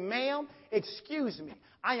and say, ma'am, excuse me.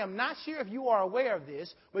 I am not sure if you are aware of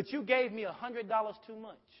this, but you gave me $100 too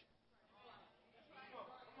much.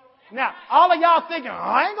 Now, all of y'all thinking, oh,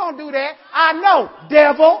 I ain't going to do that. I know,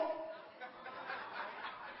 devil.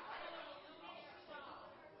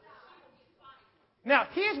 Now,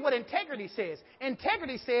 here's what integrity says.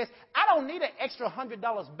 Integrity says, I don't need an extra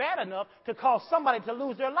 $100 bad enough to cause somebody to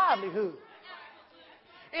lose their livelihood.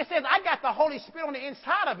 It says, I got the Holy Spirit on the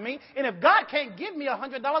inside of me, and if God can't give me $100,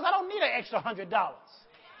 I don't need an extra $100.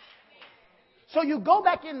 So you go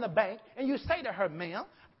back in the bank, and you say to her, ma'am,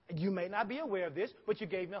 you may not be aware of this, but you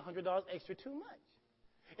gave me $100 extra too much.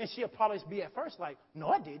 And she'll probably be at first like, no,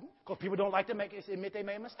 I didn't, because people don't like to admit they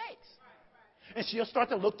made mistakes. And she'll start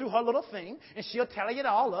to look through her little thing, and she'll tally it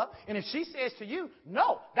all up. And if she says to you,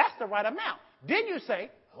 no, that's the right amount, then you say,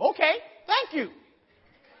 okay, thank you.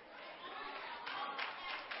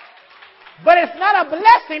 But it's not a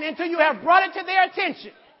blessing until you have brought it to their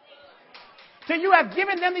attention, till you have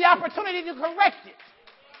given them the opportunity to correct it.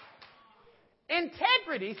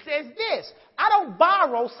 Integrity says this: I don't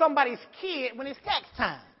borrow somebody's kid when it's tax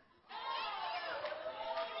time.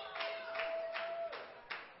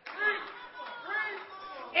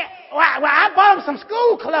 Well, I bought them some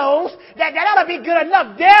school clothes. That ought to be good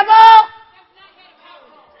enough, devil.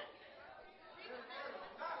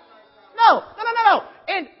 No.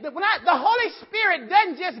 And the Holy Spirit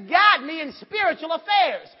doesn't just guide me in spiritual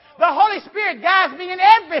affairs. The Holy Spirit guides me in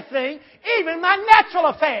everything, even my natural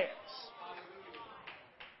affairs.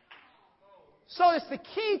 So it's the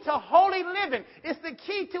key to holy living. It's the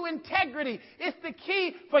key to integrity. It's the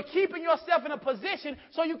key for keeping yourself in a position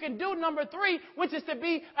so you can do number 3, which is to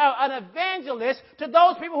be an evangelist to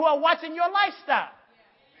those people who are watching your lifestyle.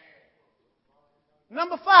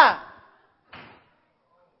 Number 5.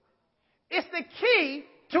 It's the key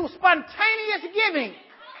to spontaneous giving.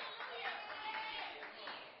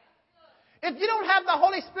 If you don't have the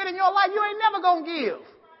Holy Spirit in your life, you ain't never going to give.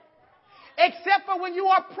 Except for when you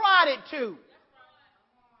are prodded to.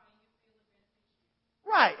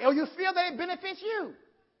 Right. Or you feel that it benefits you.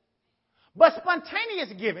 But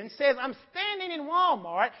spontaneous giving says, I'm standing in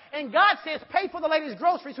Walmart, and God says, pay for the lady's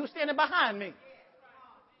groceries who's standing behind me.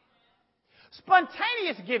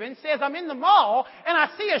 Spontaneous giving says, I'm in the mall, and I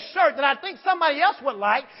see a shirt that I think somebody else would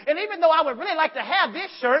like, and even though I would really like to have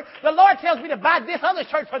this shirt, the Lord tells me to buy this other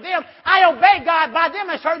shirt for them. I obey God, buy them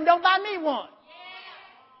a shirt, and don't buy me one.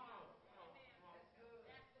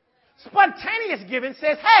 Spontaneous giving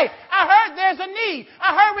says, hey, I heard there's a need.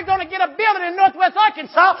 I heard we're going to get a building in Northwest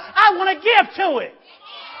Arkansas. I want to give to it.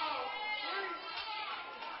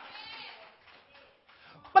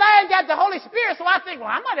 But I ain't got the Holy Spirit, so I think, well,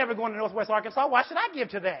 I'm not ever going to Northwest Arkansas. Why should I give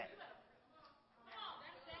to that?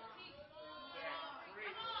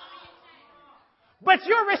 But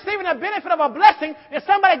you're receiving a benefit of a blessing that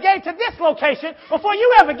somebody gave to this location before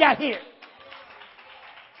you ever got here.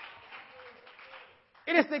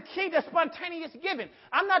 It is the key to spontaneous giving.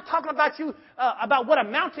 I'm not talking about you about what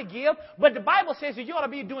amount to give, but the Bible says that you ought to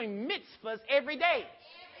be doing mitzvahs every day.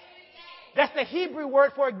 That's the Hebrew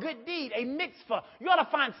word for a good deed, a mitzvah. You ought to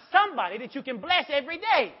find somebody that you can bless every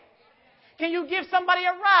day. Can you give somebody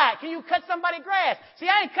a ride? Can you cut somebody grass? See,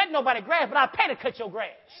 I ain't cutting nobody grass, but I pay to cut your grass.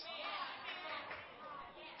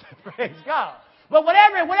 Praise God. But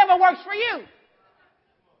whatever works for you.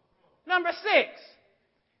 Number 6.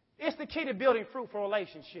 It's the key to building fruitful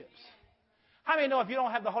relationships. How many know if you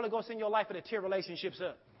don't have the Holy Ghost in your life, it'll tear relationships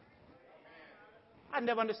up? I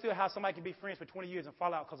never understood how somebody can be friends for 20 years and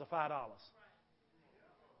fall out because of $5.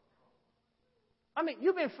 I mean,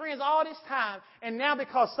 you've been friends all this time, and now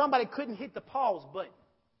because somebody couldn't hit the pause button.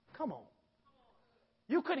 Come on.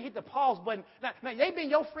 You couldn't hit the pause button. Now, they've been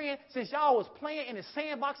your friend since y'all was playing in the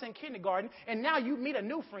sandbox in kindergarten, and now you meet a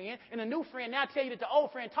new friend, and the new friend now tell you that the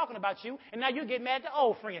old friend talking about you, and now you get mad at the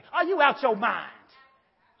old friend. Are you out your mind?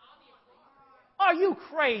 Are you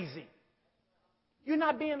crazy? You're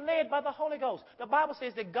not being led by the Holy Ghost. The Bible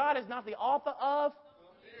says that God is not the author of.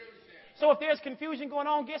 So if there's confusion going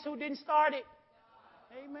on, guess who didn't start it?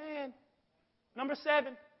 Amen. Number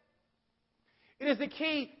 7. It is the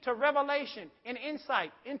key to revelation and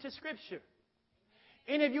insight into Scripture.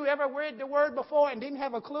 Any of you ever read the Word before and didn't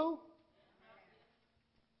have a clue?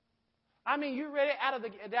 I mean, you read it out of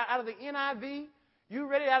the NIV. You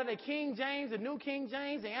read it out of the King James, the New King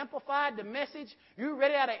James, the Amplified, the Message. You read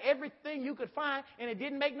it out of everything you could find, and it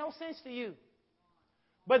didn't make no sense to you.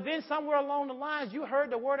 But then somewhere along the lines, you heard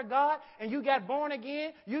the Word of God, and you got born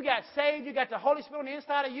again. You got saved. You got the Holy Spirit on the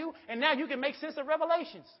inside of you, and now you can make sense of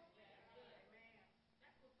revelations.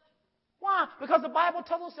 Why? Because the Bible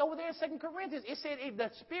tells us over there in 2 Corinthians, it said if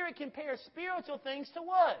the Spirit compares spiritual things to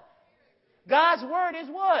what? God's Word is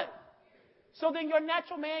what? So then your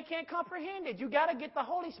natural man can't comprehend it. You got to get the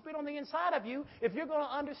Holy Spirit on the inside of you if you're going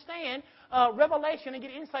to understand revelation and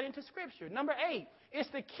get insight into Scripture. Number 8, it's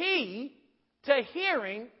the key to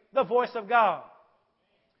hearing the voice of God.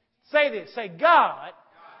 Say this. Say, God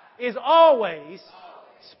is always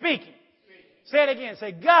speaking. Say it again.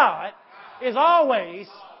 Say, God is always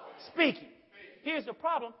speaking. Here's the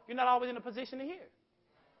problem. You're not always in a position to hear.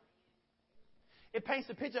 It paints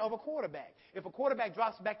the picture of a quarterback. If a quarterback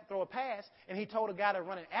drops back to throw a pass and he told a guy to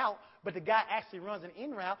run it out, but the guy actually runs an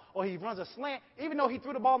in route or he runs a slant, even though he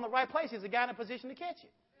threw the ball in the right place, is the guy in a position to catch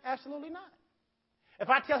it? Absolutely not. If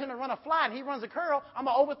I tell him to run a fly and he runs a curl, I'm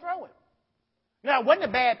going to overthrow him. Now, it wasn't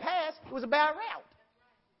a bad pass. It was a bad route.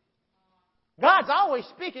 God's always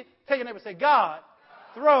speaking. Tell your neighbor, say, God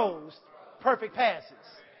throws perfect passes.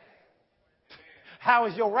 How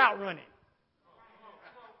is your route running?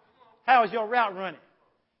 How is your route running?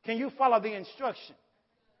 Can you follow the instruction?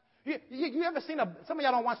 You ever seen some of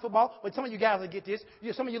y'all don't watch football, but some of you guys will get this.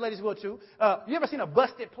 Some of you ladies will too. You ever seen a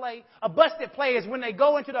busted play? A busted play is when they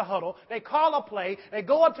go into the huddle, they call a play, they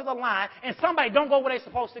go up to the line, and somebody don't go where they're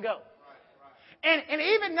supposed to go. And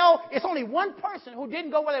even though it's only one person who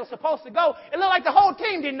didn't go where they were supposed to go, it looked like the whole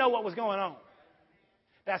team didn't know what was going on.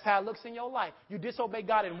 That's how it looks in your life. You disobey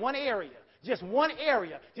God in one area. Just one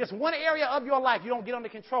area of your life you don't get under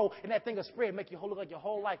control, and that thing will spread, make you look like your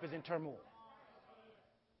whole life is in turmoil.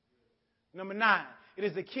 Number 9, it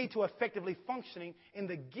is the key to effectively functioning in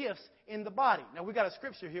the gifts in the body. Now, we got a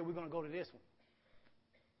scripture here. We're going to go to this one.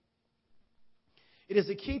 It is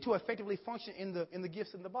the key to effectively function in the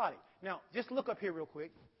gifts in the body. Now, just look up here real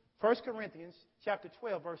quick. 1 Corinthians chapter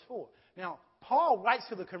 12, verse 4. Now, Paul writes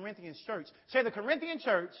to the Corinthian church. Say the Corinthian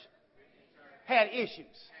church had issues.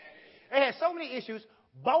 It had so many issues.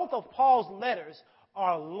 Both of Paul's letters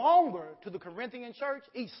are longer to the Corinthian church,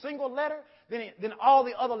 each single letter, than all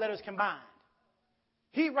the other letters combined.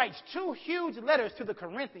 He writes 2 huge letters to the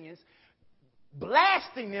Corinthians,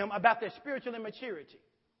 blasting them about their spiritual immaturity.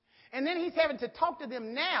 And then he's having to talk to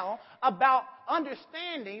them now about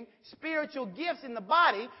understanding spiritual gifts in the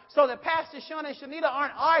body so that Pastor Sean and Shanita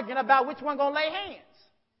aren't arguing about which one going to lay hands.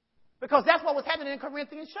 Because that's what was happening in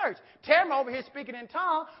Corinthian church. Tamara over here speaking in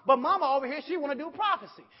tongues, but Mama over here, she want to do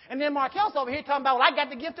prophecy. And then Markel's over here talking about, well, I got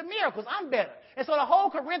the gift of miracles. I'm better. And so the whole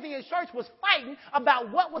Corinthian church was fighting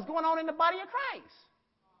about what was going on in the body of Christ.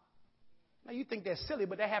 Now, you think that's silly,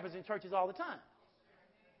 but that happens in churches all the time.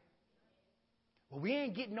 Well, we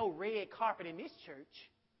ain't getting no red carpet in this church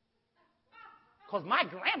because my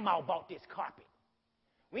grandma bought this carpet.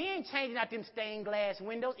 We ain't changing out them stained glass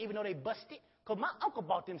windows, even though they busted, because my uncle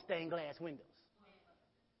bought them stained glass windows.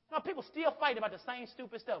 Now, people still fight about the same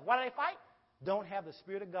stupid stuff. Why do they fight? Don't have the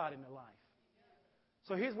Spirit of God in their life.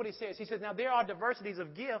 So here's what he says. He says, now there are diversities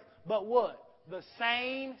of gift, but what? The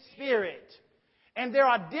same Spirit. And there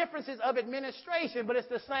are differences of administration, but it's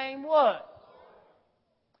the same what?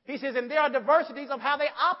 He says, and there are diversities of how they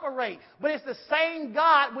operate, but it's the same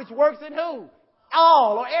God which works in who?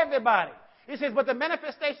 All or everybody. He says, but the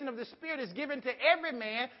manifestation of the Spirit is given to every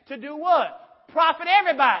man to do what? Profit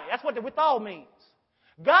everybody. That's what the withal means.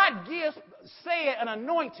 God gives, say, an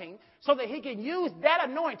anointing so that he can use that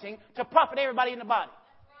anointing to profit everybody in the body.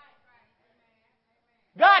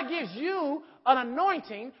 God gives you an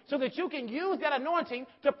anointing so that you can use that anointing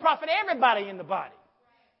to profit everybody in the body.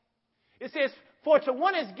 It says, for to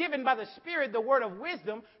one is given by the Spirit the word of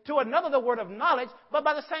wisdom, to another the word of knowledge, but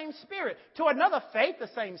by the same Spirit. To another faith, the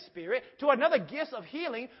same Spirit. To another gifts of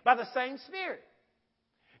healing by the same Spirit.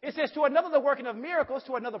 It says, to another the working of miracles,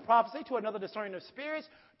 to another prophecy, to another discerning of spirits,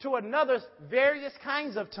 to another various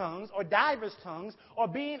kinds of tongues, or diverse tongues, or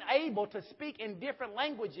being able to speak in different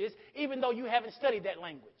languages, even though you haven't studied that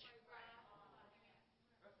language.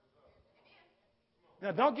 Now,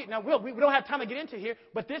 we don't have time to get into here,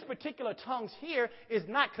 but this particular tongues here is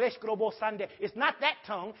not Kresh Grobo Sande. It's not that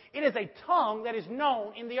tongue. It is a tongue that is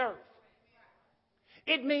known in the earth.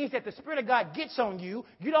 It means that the Spirit of God gets on you.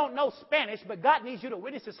 You don't know Spanish, but God needs you to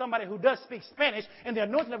witness to somebody who does speak Spanish, and the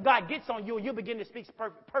anointing of God gets on you, and you begin to speak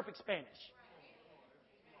perfect Spanish.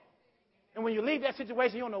 And when you leave that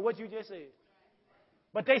situation, you don't know what you just said.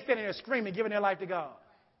 But they standing there screaming, giving their life to God.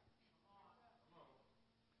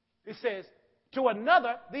 It says, to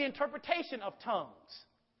another, the interpretation of tongues.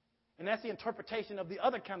 And that's the interpretation of the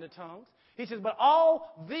other kind of tongues. He says, but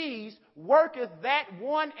all these worketh that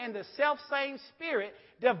one and the selfsame Spirit,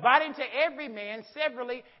 dividing to every man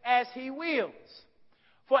severally as he wills.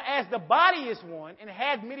 For as the body is one and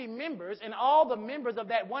hath many members, and all the members of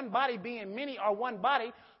that one body being many are one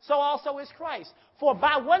body, so also is Christ. For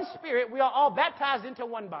by one Spirit we are all baptized into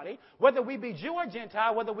one body, whether we be Jew or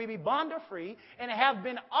Gentile, whether we be bond or free, and have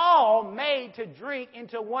been all made to drink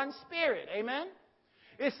into one Spirit. Amen?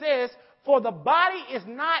 It says, for the body is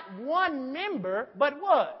not one member, but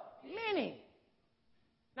what? Many.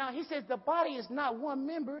 Now, he says the body is not one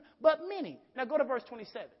member, but many. Now, go to verse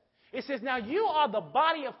 27. It says, now you are the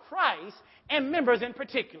body of Christ and members in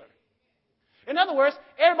particular. In other words,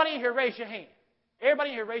 everybody in here raise your hand.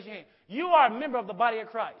 Everybody in here raise your hand. You are a member of the body of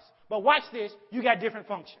Christ. But watch this. You got different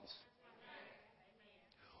functions.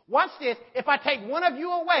 Watch this. If I take one of you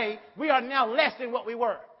away, we are now less than what we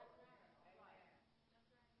were.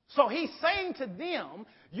 So he's saying to them,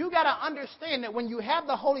 you got to understand that when you have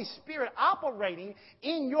the Holy Spirit operating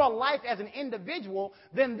in your life as an individual,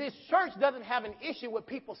 then this church doesn't have an issue with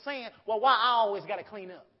people saying, well, why I always got to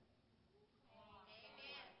clean up?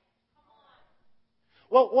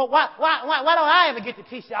 Well, why don't I ever get to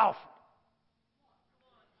teach the offering?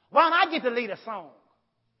 Why don't I get to lead a song?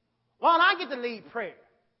 Why don't I get to lead prayer?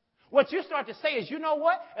 What you start to say is, you know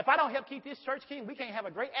what? If I don't help keep this church clean, we can't have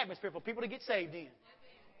a great atmosphere for people to get saved in.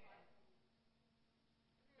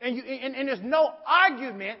 And there's no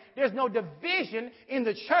argument, there's no division in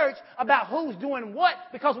the church about who's doing what,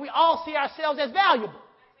 because we all see ourselves as valuable.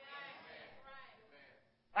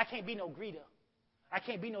 I can't be no greeter. I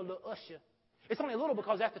can't be no little usher. It's only a little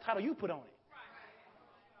because that's the title you put on it.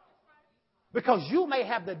 Because you may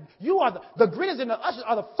have the greeters and the ushers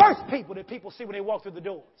are the first people that people see when they walk through the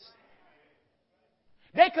doors.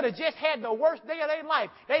 They could have just had the worst day of their life.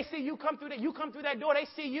 They see you come through that door, they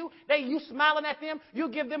see you smiling at them, you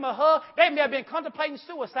give them a hug. They may have been contemplating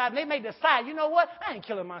suicide, and they may decide, you know what, I ain't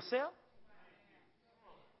killing myself.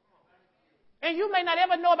 And you may not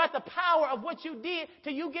ever know about the power of what you did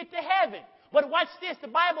till you get to heaven. But watch this, the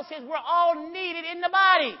Bible says we're all needed in the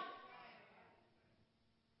body.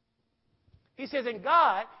 He says, and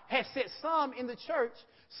God has set some in the church,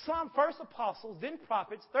 some first apostles, then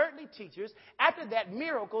prophets, thirdly teachers, after that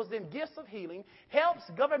miracles, then gifts of healing, helps,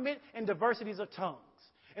 government, and diversities of tongues.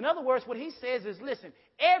 In other words, what he says is, listen,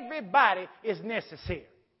 everybody is necessary.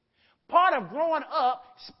 Part of growing up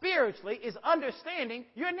spiritually is understanding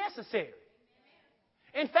you're necessary.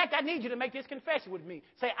 In fact, I need you to make this confession with me.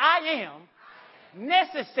 Say, I am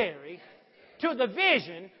necessary to the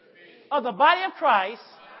vision of the body of Christ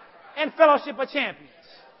and fellowship of champions.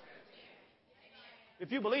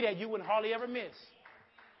 If you believe that, you wouldn't hardly ever miss.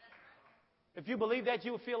 If you believe that,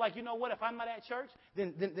 you would feel like, you know what, if I'm not at church,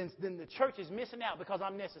 then the church is missing out because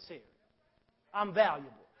I'm necessary. I'm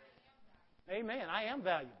valuable. Amen. I am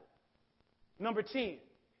valuable. Number 10,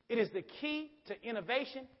 it is the key to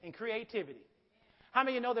innovation and creativity. How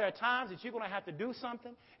many of you know there are times that you're going to have to do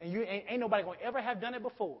something and you ain't nobody going to ever have done it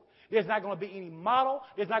before? There's not going to be any model.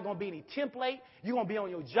 There's not going to be any template. You're going to be on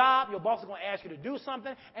your job. Your boss is going to ask you to do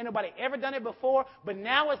something. Ain't nobody ever done it before. But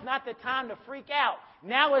now is not the time to freak out.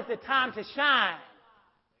 Now is the time to shine.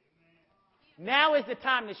 Now is the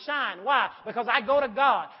time to shine. Why? Because I go to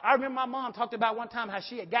God. I remember my mom talked about one time how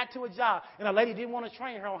she had got to a job and a lady didn't want to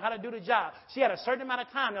train her on how to do the job. She had a certain amount of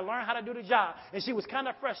time to learn how to do the job. And she was kind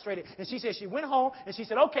of frustrated. And she said she went home and she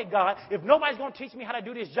said, okay, God, if nobody's going to teach me how to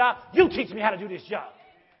do this job, you teach me how to do this job.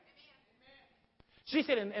 She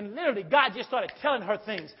said, and literally God just started telling her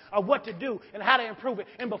things of what to do and how to improve it.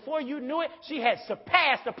 And before you knew it, she had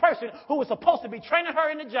surpassed the person who was supposed to be training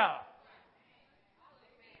her in the job.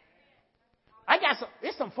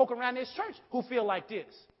 There's some folk around this church who feel like this.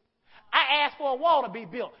 I asked for a wall to be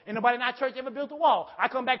built, and nobody in our church ever built a wall. I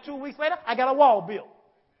come back 2 weeks later, I got a wall built.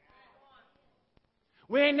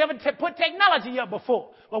 We ain't never put technology up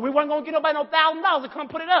before, but we weren't going to get nobody no $1,000 to come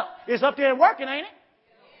put it up. It's up there and working, ain't it?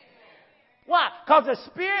 Why? Because the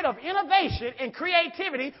spirit of innovation and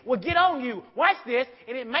creativity will get on you. Watch this,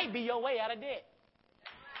 and it might be your way out of debt.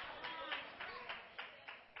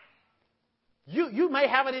 You may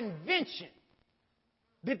have an invention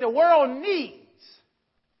that the world needs.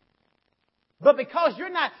 But because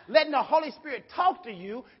you're not letting the Holy Spirit talk to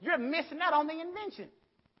you, you're missing out on the invention.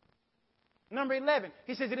 Number 11,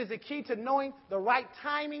 he says it is the key to knowing the right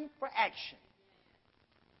timing for action.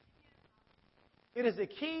 It is the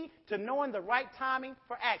key to knowing the right timing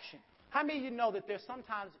for action. How many of you know that there's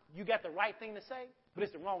sometimes you got the right thing to say, but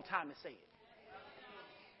it's the wrong time to say it?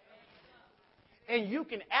 And you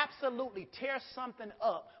can absolutely tear something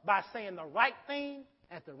up by saying the right thing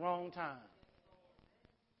at the wrong time.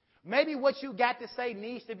 Maybe what you got to say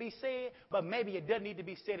needs to be said, but maybe it doesn't need to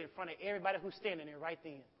be said in front of everybody who's standing there right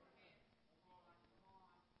then.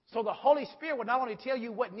 So the Holy Spirit will not only tell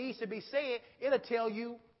you what needs to be said, it'll tell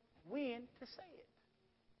you when to say it.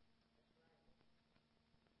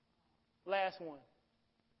 Last one.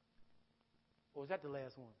 Or was that the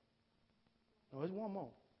last one? No, there's one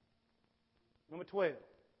more. Number 12.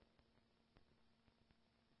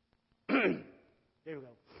 There we go.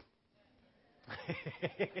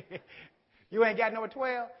 You ain't got number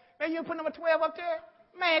 12? Man, you put number 12 up there?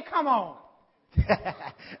 Man, come on.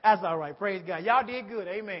 That's all right. Praise God. Y'all did good.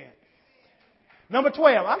 Amen. Number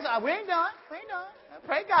 12. I'm sorry. We ain't done.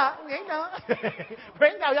 Praise God. We ain't done.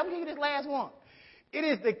 Praise God. I'm going to give you this last one. It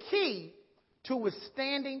is the key to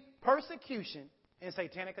withstanding persecution and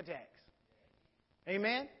satanic attacks.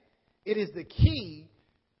 Amen. It is the key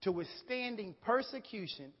to withstanding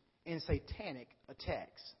persecution and satanic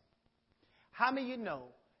attacks. How many of you know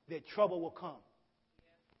that trouble will come?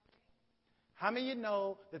 How many of you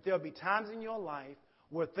know that there will be times in your life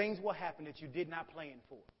where things will happen that you did not plan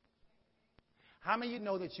for? How many of you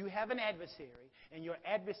know that you have an adversary and your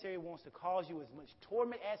adversary wants to cause you as much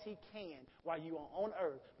torment as he can while you are on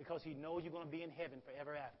earth because he knows you're going to be in heaven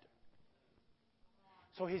forever after?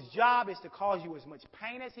 So his job is to cause you as much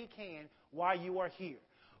pain as he can while you are here.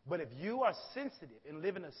 But if you are sensitive and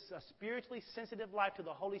living a spiritually sensitive life to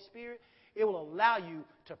the Holy Spirit, it will allow you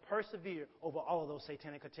to persevere over all of those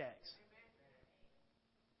satanic attacks.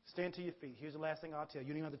 Stand to your feet. Here's the last thing I'll tell you.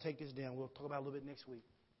 You don't even have to take this down. We'll talk about it a little bit next week.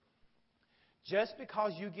 Just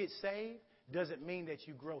because you get saved doesn't mean that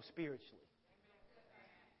you grow spiritually.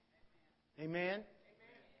 Amen?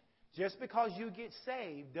 Just because you get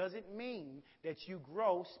saved doesn't mean that you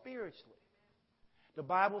grow spiritually. The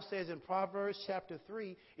Bible says in Proverbs chapter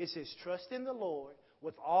 3, it says, trust in the Lord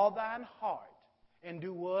with all thine heart. And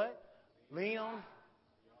do what? Lean on.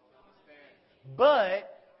 But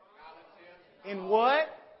in what?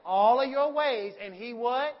 All of your ways. And he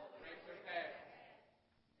what?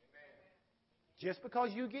 Just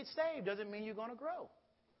because you get saved doesn't mean you're going to grow.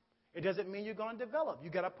 It doesn't mean you're going to develop. You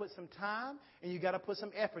got to put some time and you got to put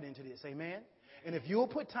some effort into this. Amen? And if you'll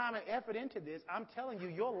put time and effort into this, I'm telling you,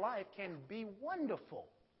 your life can be wonderful.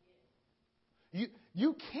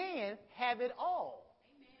 You can have it all.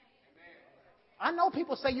 I know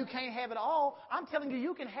people say you can't have it all. I'm telling you,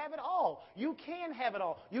 you can have it all. You can have it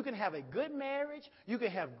all. You can have a good marriage. You can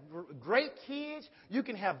have great kids. You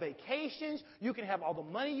can have vacations. You can have all the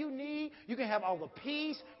money you need. You can have all the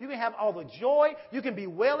peace. You can have all the joy. You can be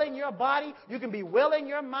well in your body. You can be well in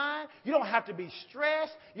your mind. You don't have to be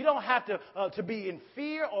stressed. You don't have to be in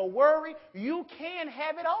fear or worry. You can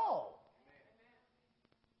have it all.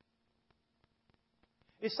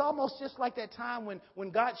 It's almost just like that time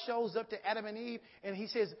when God shows up to Adam and Eve and he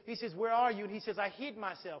says, where are you? And he says, I hid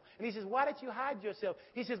myself. And he says, why did you hide yourself?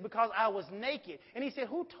 He says, because I was naked. And he said,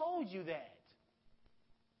 who told you that?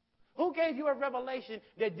 Who gave you a revelation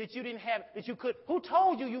that you didn't have, that you could? Who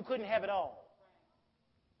told you couldn't have it all?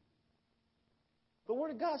 The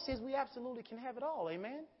Word of God says we absolutely can have it all.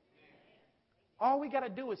 Amen? All we got to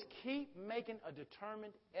do is keep making a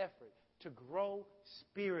determined effort to grow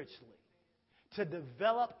spiritually, to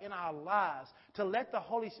develop in our lives, to let the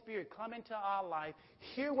Holy Spirit come into our life,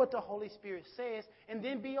 hear what the Holy Spirit says, and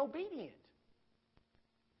then be obedient.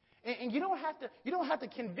 And you don't have to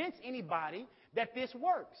convince anybody that this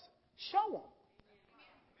works. Show them.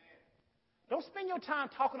 Don't spend your time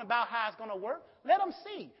talking about how it's going to work. Let them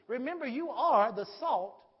see. Remember, you are the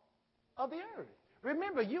salt of the earth.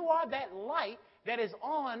 Remember, you are that light that is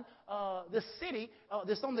on the city,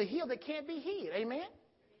 that's on the hill that can't be hid. Amen?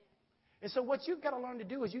 And so what you've got to learn to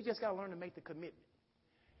do is you just got to learn to make the commitment.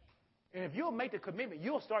 And if you'll make the commitment,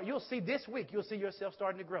 you'll see this week, you'll see yourself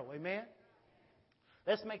starting to grow. Amen?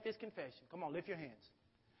 Let's make this confession. Come on, lift your hands.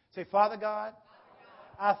 Say, Father God,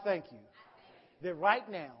 I thank you that right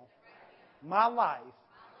now my life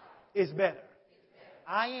is better.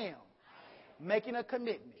 I am making a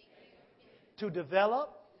commitment to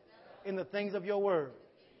develop in the things of your word.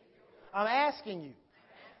 I'm asking you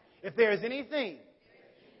if there is anything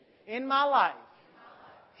in my life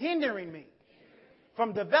hindering me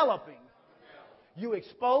from developing, you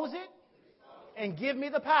expose it and give me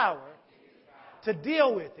the power to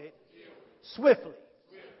deal with it swiftly.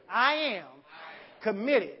 I am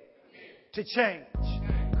committed to change.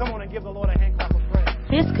 Come on and give the Lord a hand clap of praise.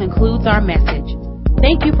 This concludes our message.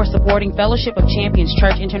 Thank you for supporting Fellowship of Champions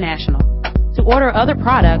Church International. To order other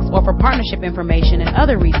products or for partnership information and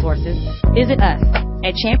other resources, visit us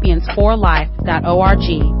at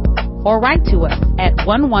champions4life.org or write to us at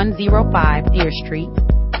 1105 Deer Street,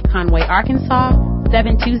 Conway, Arkansas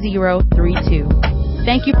 72032.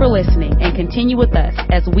 Thank you for listening and continue with us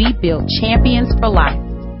as we build champions for life.